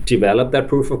and develop that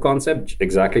proof of concept,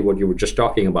 exactly what you were just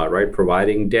talking about, right?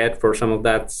 Providing debt for some of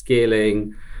that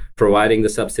scaling, providing the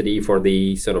subsidy for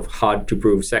the sort of hard to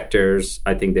prove sectors.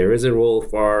 I think there is a role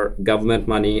for government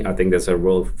money. I think there's a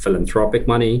role for philanthropic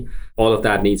money. All of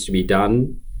that needs to be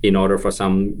done in order for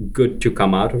some good to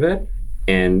come out of it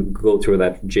and go through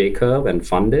that J curve and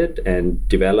fund it and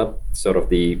develop sort of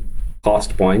the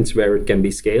cost points where it can be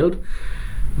scaled.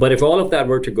 But if all of that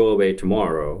were to go away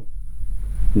tomorrow,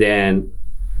 then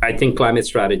I think climate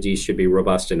strategies should be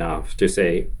robust enough to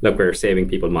say, look, we're saving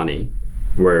people money.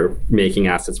 We're making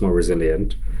assets more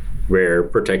resilient. We're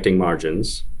protecting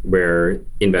margins. We're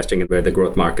investing in where the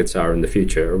growth markets are in the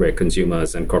future, where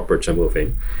consumers and corporates are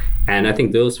moving. And I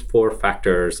think those 4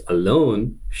 factors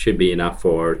alone should be enough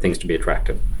for things to be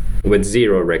attractive with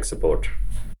zero reg support.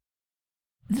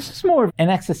 This is more of an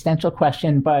existential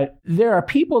question, but there are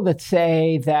people that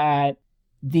say that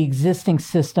the existing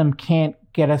system can't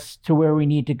get us to where we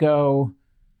need to go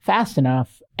fast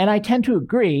enough. And I tend to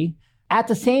agree. At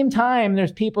the same time,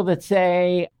 there's people that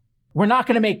say we're not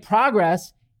going to make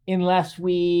progress unless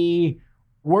we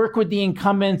work with the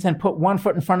incumbents and put one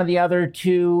foot in front of the other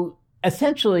to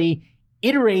essentially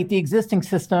iterate the existing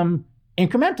system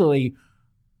incrementally,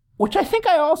 which I think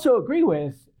I also agree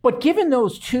with. But given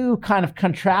those 2 kind of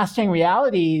contrasting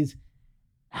realities,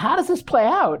 how does this play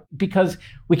out? Because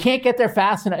we can't get there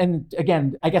fast enough. And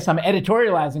again, I guess I'm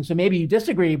editorializing, so maybe you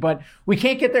disagree, but we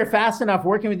can't get there fast enough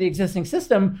working with the existing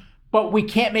system, but we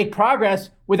can't make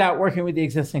progress without working with the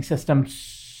existing system.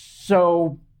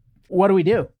 So what do we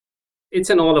do? It's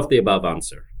an all of the above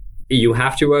answer. You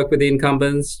have to work with the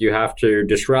incumbents. You have to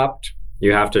disrupt.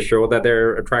 You have to show that there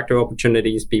are attractive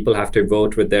opportunities. People have to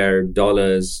vote with their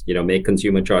dollars, make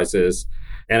consumer choices.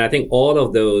 And I think all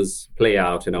of those play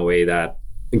out in a way that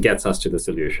gets us to the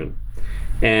solution.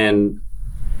 And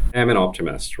I'm an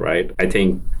optimist, right? I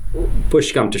think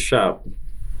push come to shove,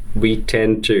 we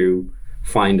tend to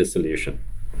find a solution.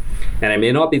 And it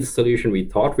may not be the solution we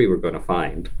thought we were going to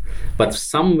find, but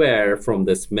somewhere from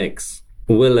this mix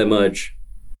will emerge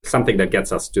something that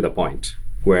gets us to the point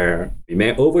where we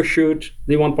may overshoot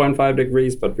the 1.5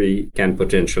 degrees, but we can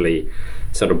potentially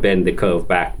sort of bend the curve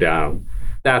back down.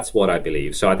 That's what I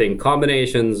believe. So I think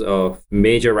combinations of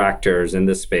major actors in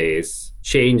this space,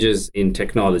 changes in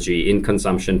technology, in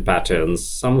consumption patterns,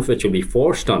 some of which will be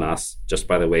forced on us just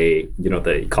by the way, the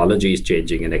ecology is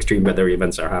changing and extreme weather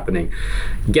events are happening,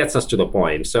 gets us to the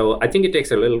point. So I think it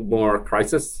takes a little more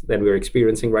crisis than we're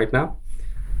experiencing right now.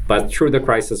 But through the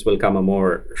crisis will come a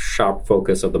more sharp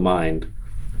focus of the mind,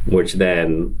 which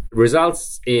then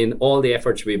results in all the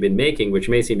efforts we've been making, which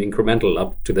may seem incremental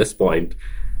up to this point,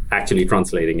 actually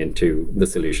translating into the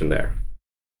solution there.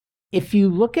 If you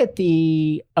look at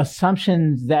the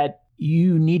assumptions that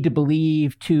you need to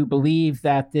believe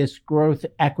that this growth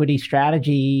equity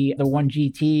strategy, the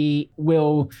 1GT,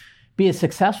 will be a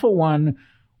successful one,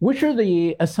 which are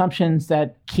the assumptions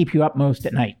that keep you up most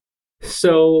at night?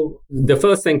 So the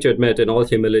first thing to admit in all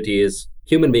humility is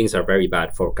human beings are very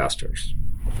bad forecasters,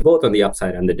 both on the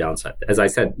upside and the downside. As I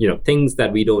said, things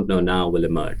that we don't know now will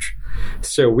emerge.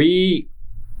 So we,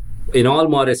 in all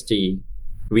modesty,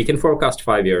 we can forecast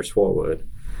 5 years forward,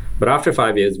 but after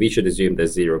 5 years, we should assume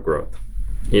there's zero growth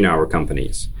in our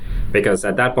companies. Because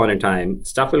at that point in time,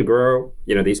 stuff will grow.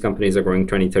 These companies are growing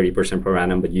 20, 30% per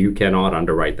annum, but you cannot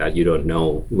underwrite that. You don't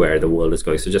know where the world is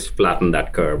going. So just flatten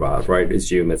that curve out, right?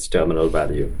 Assume its terminal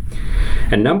value.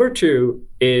 And number two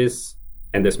is,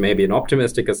 and this may be an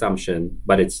optimistic assumption,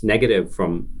 but it's negative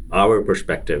from our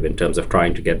perspective in terms of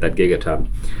trying to get that gigaton.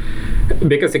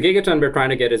 Because the gigaton we're trying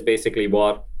to get is basically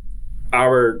what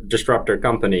our disruptor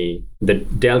company, the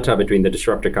delta between the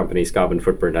disruptor company's carbon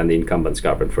footprint and the incumbent's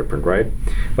carbon footprint, right?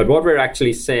 But what we're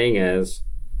actually saying is,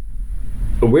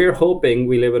 we're hoping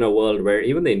we live in a world where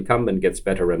even the incumbent gets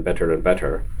better and better and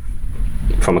better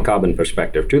from a carbon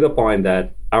perspective, to the point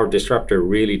that our disruptor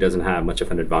really doesn't have much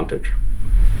of an advantage.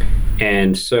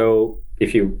 And so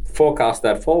if you forecast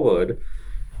that forward,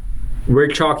 we're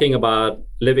talking about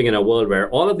living in a world where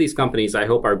all of these companies, I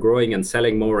hope, are growing and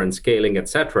selling more and scaling,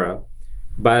 etc.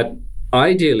 But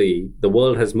ideally, the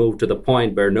world has moved to the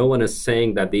point where no one is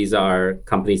saying that these are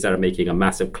companies that are making a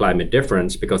massive climate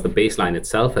difference because the baseline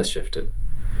itself has shifted.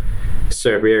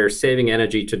 So if we're saving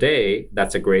energy today,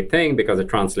 that's a great thing because it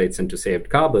translates into saved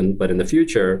carbon. But in the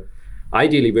future,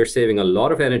 ideally, we're saving a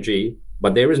lot of energy,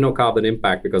 but there is no carbon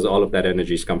impact because all of that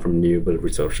energy has come from renewable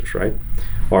resources, right?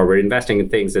 Or we're investing in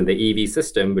things in the EV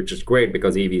system, which is great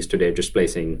because EVs today are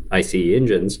displacing ICE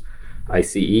engines,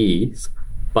 ICEs.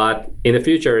 But in the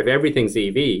future, if everything's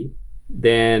EV,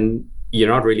 then you're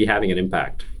not really having an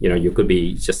impact. You could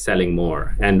be just selling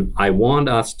more. And I want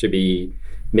us to be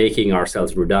making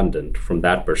ourselves redundant from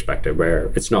that perspective,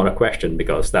 where it's not a question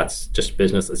because that's just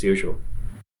business as usual.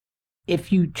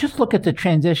 If you just look at the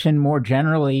transition more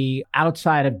generally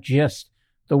outside of just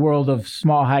the world of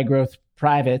small, high growth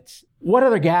privates, what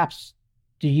other gaps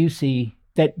do you see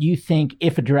that you think,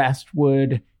 if addressed,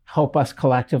 would help us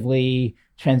collectively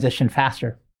transition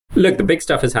faster? Look, the big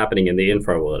stuff is happening in the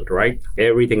infra world, right?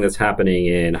 Everything that's happening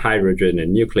in hydrogen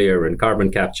and nuclear and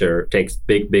carbon capture takes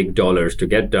big dollars to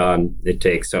get done. It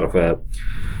takes sort of a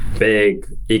big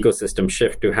ecosystem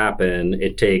shift to happen.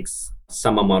 It takes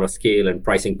some amount of scale and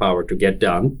pricing power to get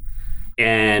done.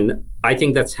 And I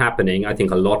think that's happening. I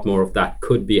think a lot more of that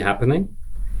could be happening.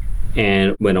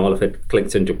 And when all of it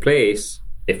clicks into place,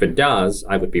 if it does,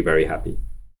 I would be very happy.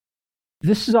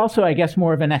 This is also, I guess,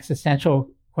 more of an existential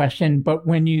question, but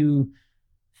when you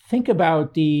think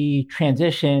about the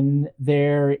transition,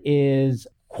 there is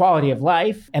quality of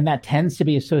life, and that tends to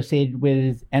be associated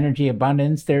with energy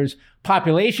abundance. There's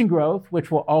population growth,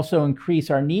 which will also increase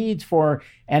our needs for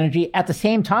energy. At the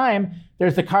same time,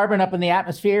 there's the carbon up in the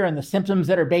atmosphere and the symptoms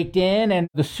that are baked in, and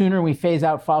the sooner we phase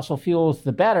out fossil fuels,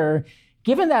 the better.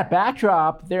 Given that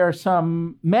backdrop, there are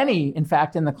many, in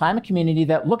fact, in the climate community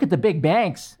that look at the big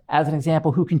banks, as an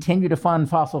example, who continue to fund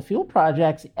fossil fuel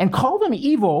projects and call them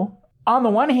evil. On the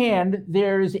one hand,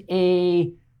 there's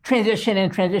a transition,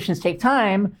 and transitions take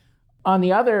time. On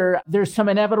the other, there's some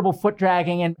inevitable foot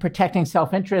dragging and protecting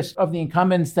self-interest of the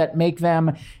incumbents that make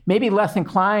them maybe less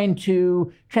inclined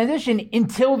to transition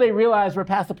until they realize we're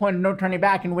past the point of no turning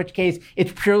back, in which case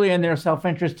it's purely in their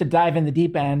self-interest to dive in the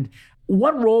deep end.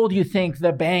 What role do you think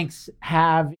the banks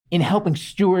have in helping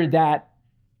steward that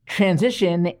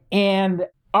transition? And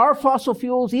are fossil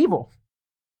fuels evil?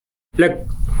 Look,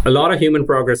 a lot of human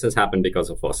progress has happened because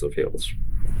of fossil fuels,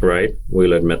 right?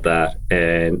 We'll admit that.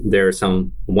 And there's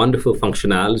some wonderful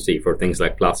functionality for things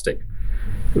like plastic,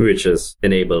 which has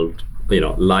enabled,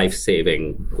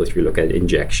 life-saving, if you look at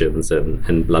injections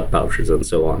and blood pouches and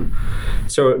so on.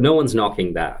 So no one's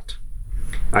knocking that.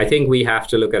 I think we have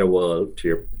to look at a world, to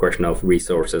your question of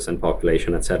resources and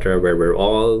population, et cetera, where we're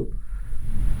all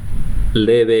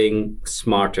living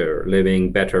smarter,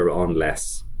 living better on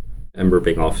less. I'm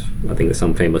ripping off, I think,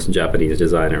 some famous Japanese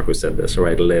designer who said this,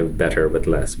 right? Live better with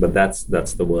less. But that's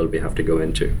the world we have to go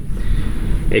into.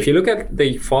 If you look at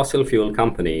the fossil fuel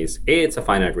companies, it's a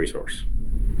finite resource,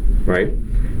 right?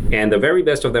 And the very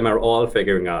best of them are all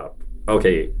figuring out,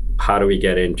 okay, how do we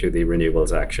get into the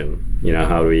renewables action?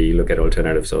 How do we look at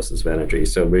alternative sources of energy?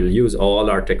 So we'll use all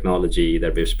our technology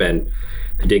that we've spent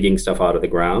digging stuff out of the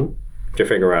ground to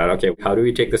figure out, okay, how do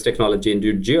we take this technology and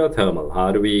do geothermal?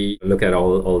 How do we look at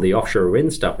all the offshore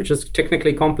wind stuff, which is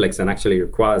technically complex and actually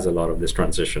requires a lot of this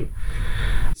transition?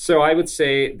 So I would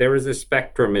say there is a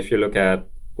spectrum if you look at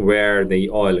where the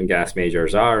oil and gas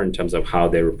majors are in terms of how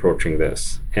they're approaching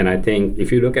this. And I think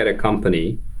if you look at a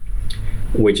company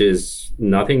which is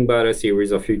nothing but a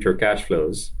series of future cash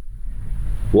flows,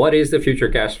 what is the future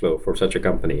cash flow for such a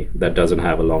company that doesn't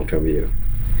have a long-term view?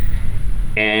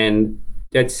 And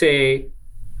let's say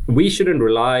we shouldn't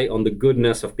rely on the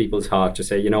goodness of people's heart to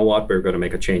say, you know what, we're going to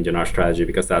make a change in our strategy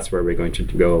because that's where we're going to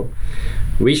go.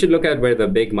 We should look at where the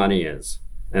big money is.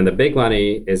 And the big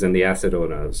money is in the asset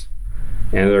owners.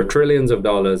 And there are trillions of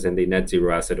dollars in the Net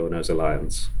Zero Asset Owners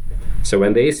Alliance. So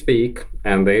when they speak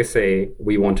and they say,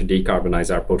 we want to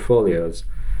decarbonize our portfolios,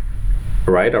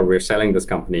 right, or we're selling this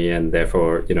company and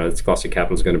therefore, its cost of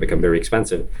capital is going to become very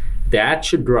expensive, that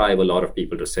should drive a lot of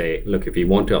people to say, look, if we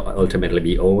want to ultimately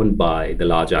be owned by the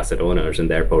large asset owners in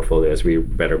their portfolios, we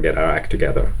better get our act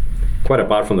together. Quite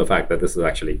apart from the fact that this is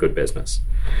actually good business.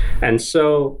 And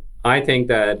so I think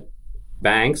that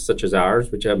banks such as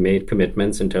ours, which have made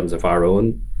commitments in terms of our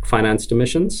own financed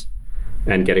emissions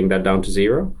and getting that down to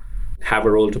zero, have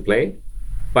a role to play.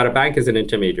 But a bank is an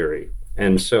intermediary.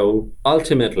 And so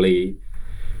ultimately,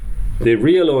 the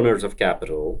real owners of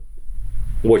capital,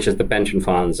 which is the pension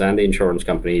funds and the insurance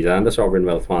companies and the sovereign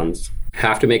wealth funds,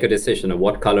 have to make a decision of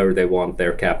what color they want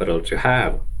their capital to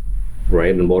have,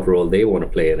 right? And what role they want to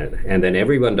play in it. And then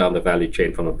everyone down the value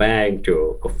chain, from a bank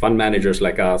to fund managers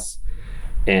like us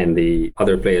and the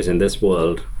other players in this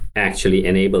world, actually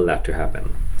enable that to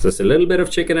happen. So it's a little bit of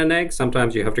chicken and egg.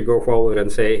 Sometimes you have to go forward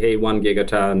and say, hey, 1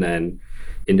 gigaton and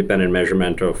independent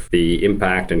measurement of the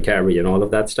impact and carry and all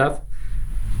of that stuff.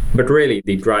 But really,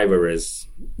 the driver is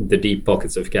the deep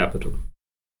pockets of capital.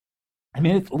 I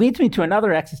mean, it leads me to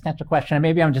another existential question. And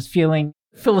maybe I'm just feeling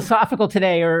philosophical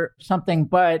today or something,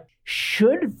 but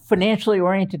should financially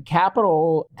oriented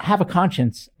capital have a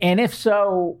conscience? And if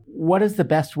so, what is the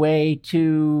best way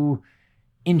to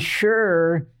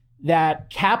ensure that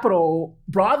capital,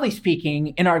 broadly speaking,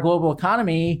 in our global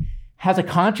economy has a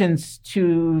conscience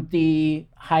to the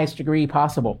highest degree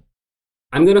possible?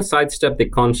 I'm going to sidestep the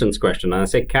conscience question. I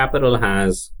say capital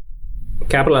has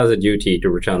a duty to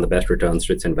return the best returns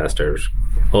to its investors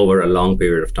over a long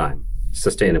period of time,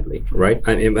 sustainably, right?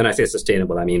 I mean, when I say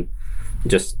sustainable, I mean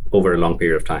just over a long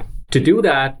period of time. To do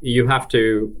that, you have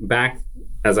to back,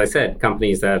 as I said,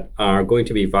 companies that are going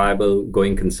to be viable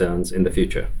going concerns in the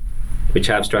future, which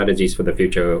have strategies for the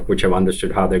future, which have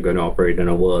understood how they're going to operate in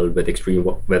a world with extreme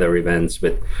weather events,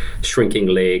 with shrinking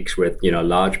lakes, with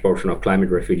large portion of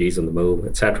climate refugees on the move,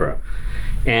 etc.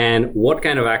 And what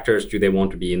kind of actors do they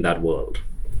want to be in that world?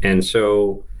 And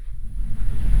so,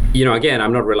 again,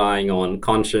 I'm not relying on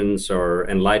conscience or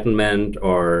enlightenment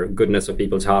or goodness of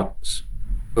people's hearts,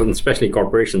 especially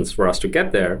corporations, for us to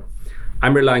get there.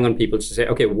 I'm relying on people to say,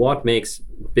 okay, what makes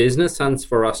business sense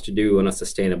for us to do on a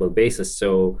sustainable basis?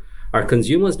 So our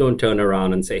consumers don't turn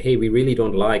around and say, hey, we really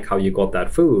don't like how you got that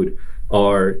food,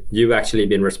 or you've actually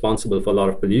been responsible for a lot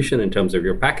of pollution in terms of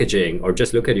your packaging, or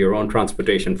just look at your own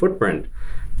transportation footprint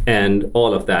and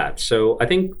all of that. So I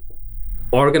think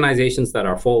organizations that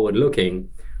are forward-looking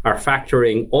are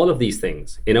factoring all of these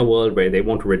things in a world where they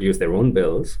want to reduce their own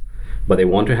bills, but they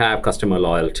want to have customer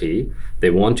loyalty.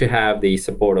 They want to have the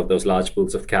support of those large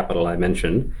pools of capital I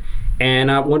mentioned, and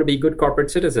want to be good corporate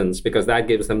citizens because that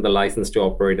gives them the license to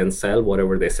operate and sell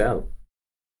whatever they sell.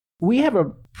 We have a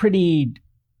pretty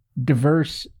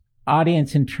diverse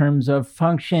audience in terms of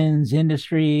functions,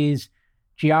 industries,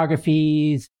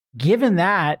 geographies. Given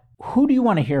that, who do you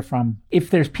want to hear from?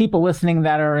 If there's people listening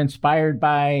that are inspired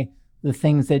by the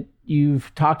things that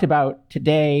you've talked about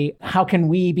today, how can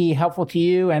we be helpful to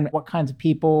you? And what kinds of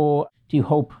people do you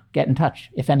hope get in touch,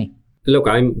 if any? Look,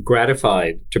 I'm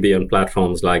gratified to be on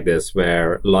platforms like this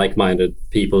where like-minded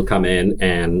people come in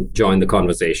and join the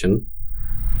conversation.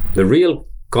 The real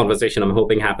conversation I'm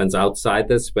hoping happens outside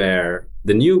this, where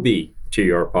the newbie to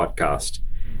your podcast,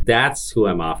 that's who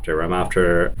I'm after. I'm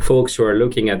after folks who are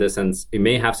looking at this and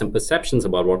may have some perceptions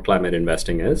about what climate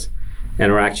investing is,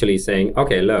 and are actually saying,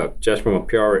 okay, look, just from a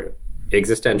pure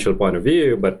existential point of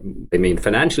view, but I mean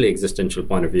financially existential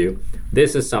point of view,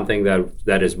 this is something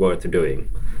that is worth doing.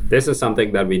 This is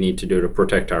something that we need to do to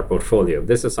protect our portfolio.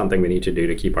 This is something we need to do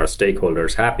to keep our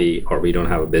stakeholders happy, or we don't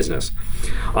have a business.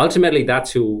 Ultimately,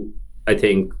 that's who I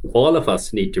think all of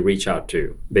us need to reach out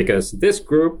to, because this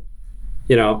group,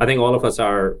 I think all of us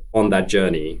are on that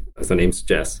journey, as the name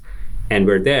suggests, and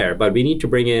we're there, but we need to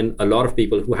bring in a lot of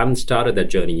people who haven't started that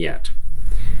journey yet,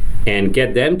 and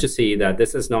get them to see that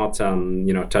this is not some,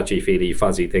 touchy-feely,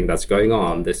 fuzzy thing that's going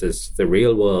on. This is the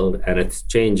real world, and it's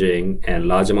changing, and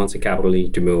large amounts of capital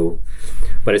need to move.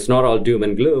 But it's not all doom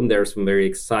and gloom. There are some very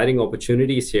exciting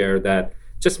opportunities here that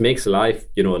just makes life,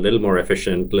 a little more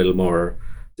efficient,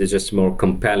 there's just more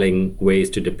compelling ways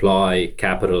to deploy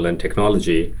capital and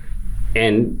technology.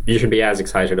 And you should be as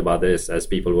excited about this as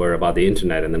people were about the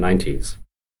internet in the 90s.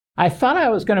 I thought I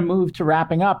was going to move to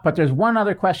wrapping up, but there's one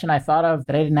other question I thought of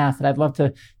that I didn't ask that I'd love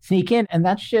to sneak in. And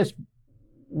that's just,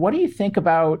 what do you think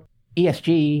about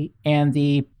ESG and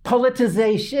the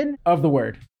politicization of the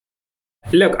word?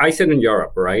 Look, I sit in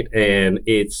Europe, right? And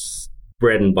it's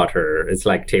bread and butter. It's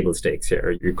like table stakes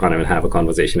here. You can't even have a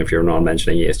conversation if you're not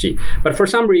mentioning ESG. But for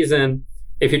some reason,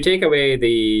 if you take away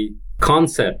the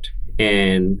concept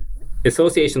and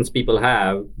associations people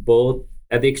have, both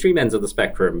at the extreme ends of the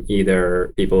spectrum,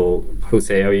 either people who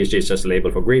say, ESG is just a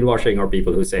label for greenwashing, or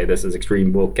people who say this is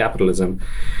extreme woke capitalism,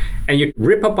 and you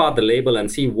rip apart the label and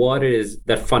see what it is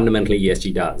that fundamentally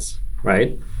ESG does,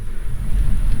 right?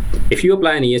 If you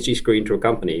apply an ESG screen to a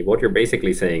company, what you're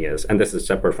basically saying is, and this is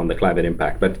separate from the climate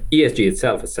impact, but ESG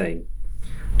itself is saying,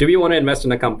 do we want to invest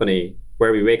in a company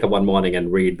where we wake up one morning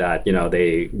and read that,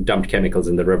 they dumped chemicals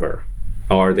in the river,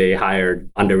 or they hired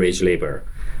underage labor,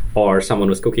 or someone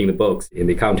was cooking the books in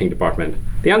the accounting department?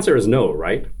 The answer is no,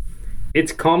 right?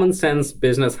 It's common sense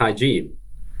business hygiene.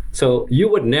 So you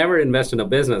would never invest in a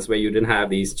business where you didn't have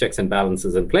these checks and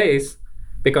balances in place,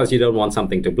 because you don't want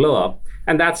something to blow up.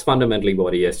 And that's fundamentally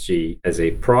what ESG as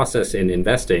a process in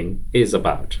investing is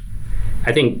about.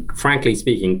 I think, frankly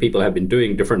speaking, people have been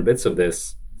doing different bits of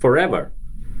this forever.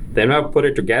 They never put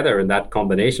it together in that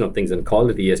combination of things and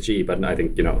called it ESG. But I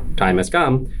think, time has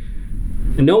come.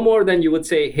 No more than you would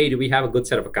say, hey, do we have a good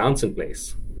set of accounts in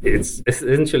place? It's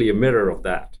essentially a mirror of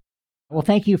that. Well,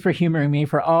 thank you for humoring me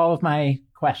for all of my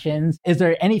questions. Is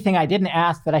there anything I didn't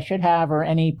ask that I should have, or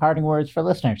any parting words for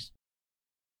listeners?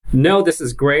 No, this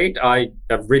is great. I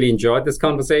have really enjoyed this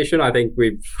conversation. I think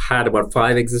we've had about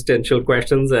 5 existential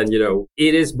questions, and, it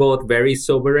is both very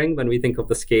sobering when we think of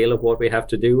the scale of what we have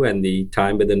to do and the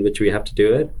time within which we have to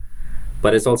do it.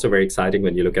 But it's also very exciting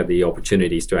when you look at the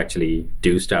opportunities to actually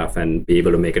do stuff and be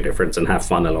able to make a difference and have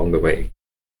fun along the way.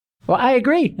 Well, I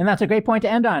agree. And that's a great point to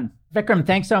end on. Vikram,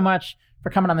 thanks so much for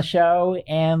coming on the show,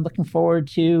 and looking forward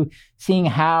to seeing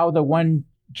how the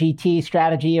 1GT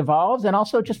strategy evolves, and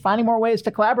also just finding more ways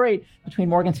to collaborate between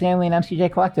Morgan Stanley and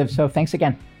MCJ Collective. So thanks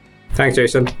again. Thanks,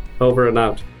 Jason. Over and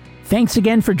out. Thanks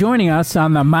again for joining us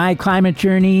on the My Climate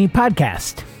Journey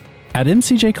podcast. At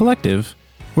MCJ Collective,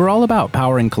 we're all about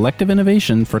powering collective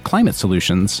innovation for climate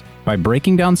solutions by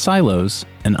breaking down silos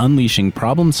and unleashing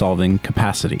problem-solving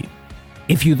capacity.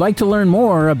 If you'd like to learn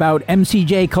more about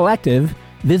MCJ Collective,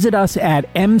 visit us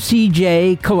at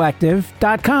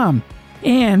mcjcollective.com.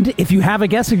 And if you have a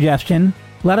guest suggestion,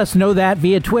 let us know that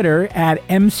via Twitter at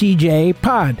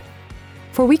MCJPod.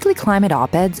 For weekly climate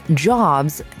op-eds,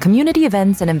 jobs, community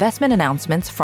events, and investment announcements from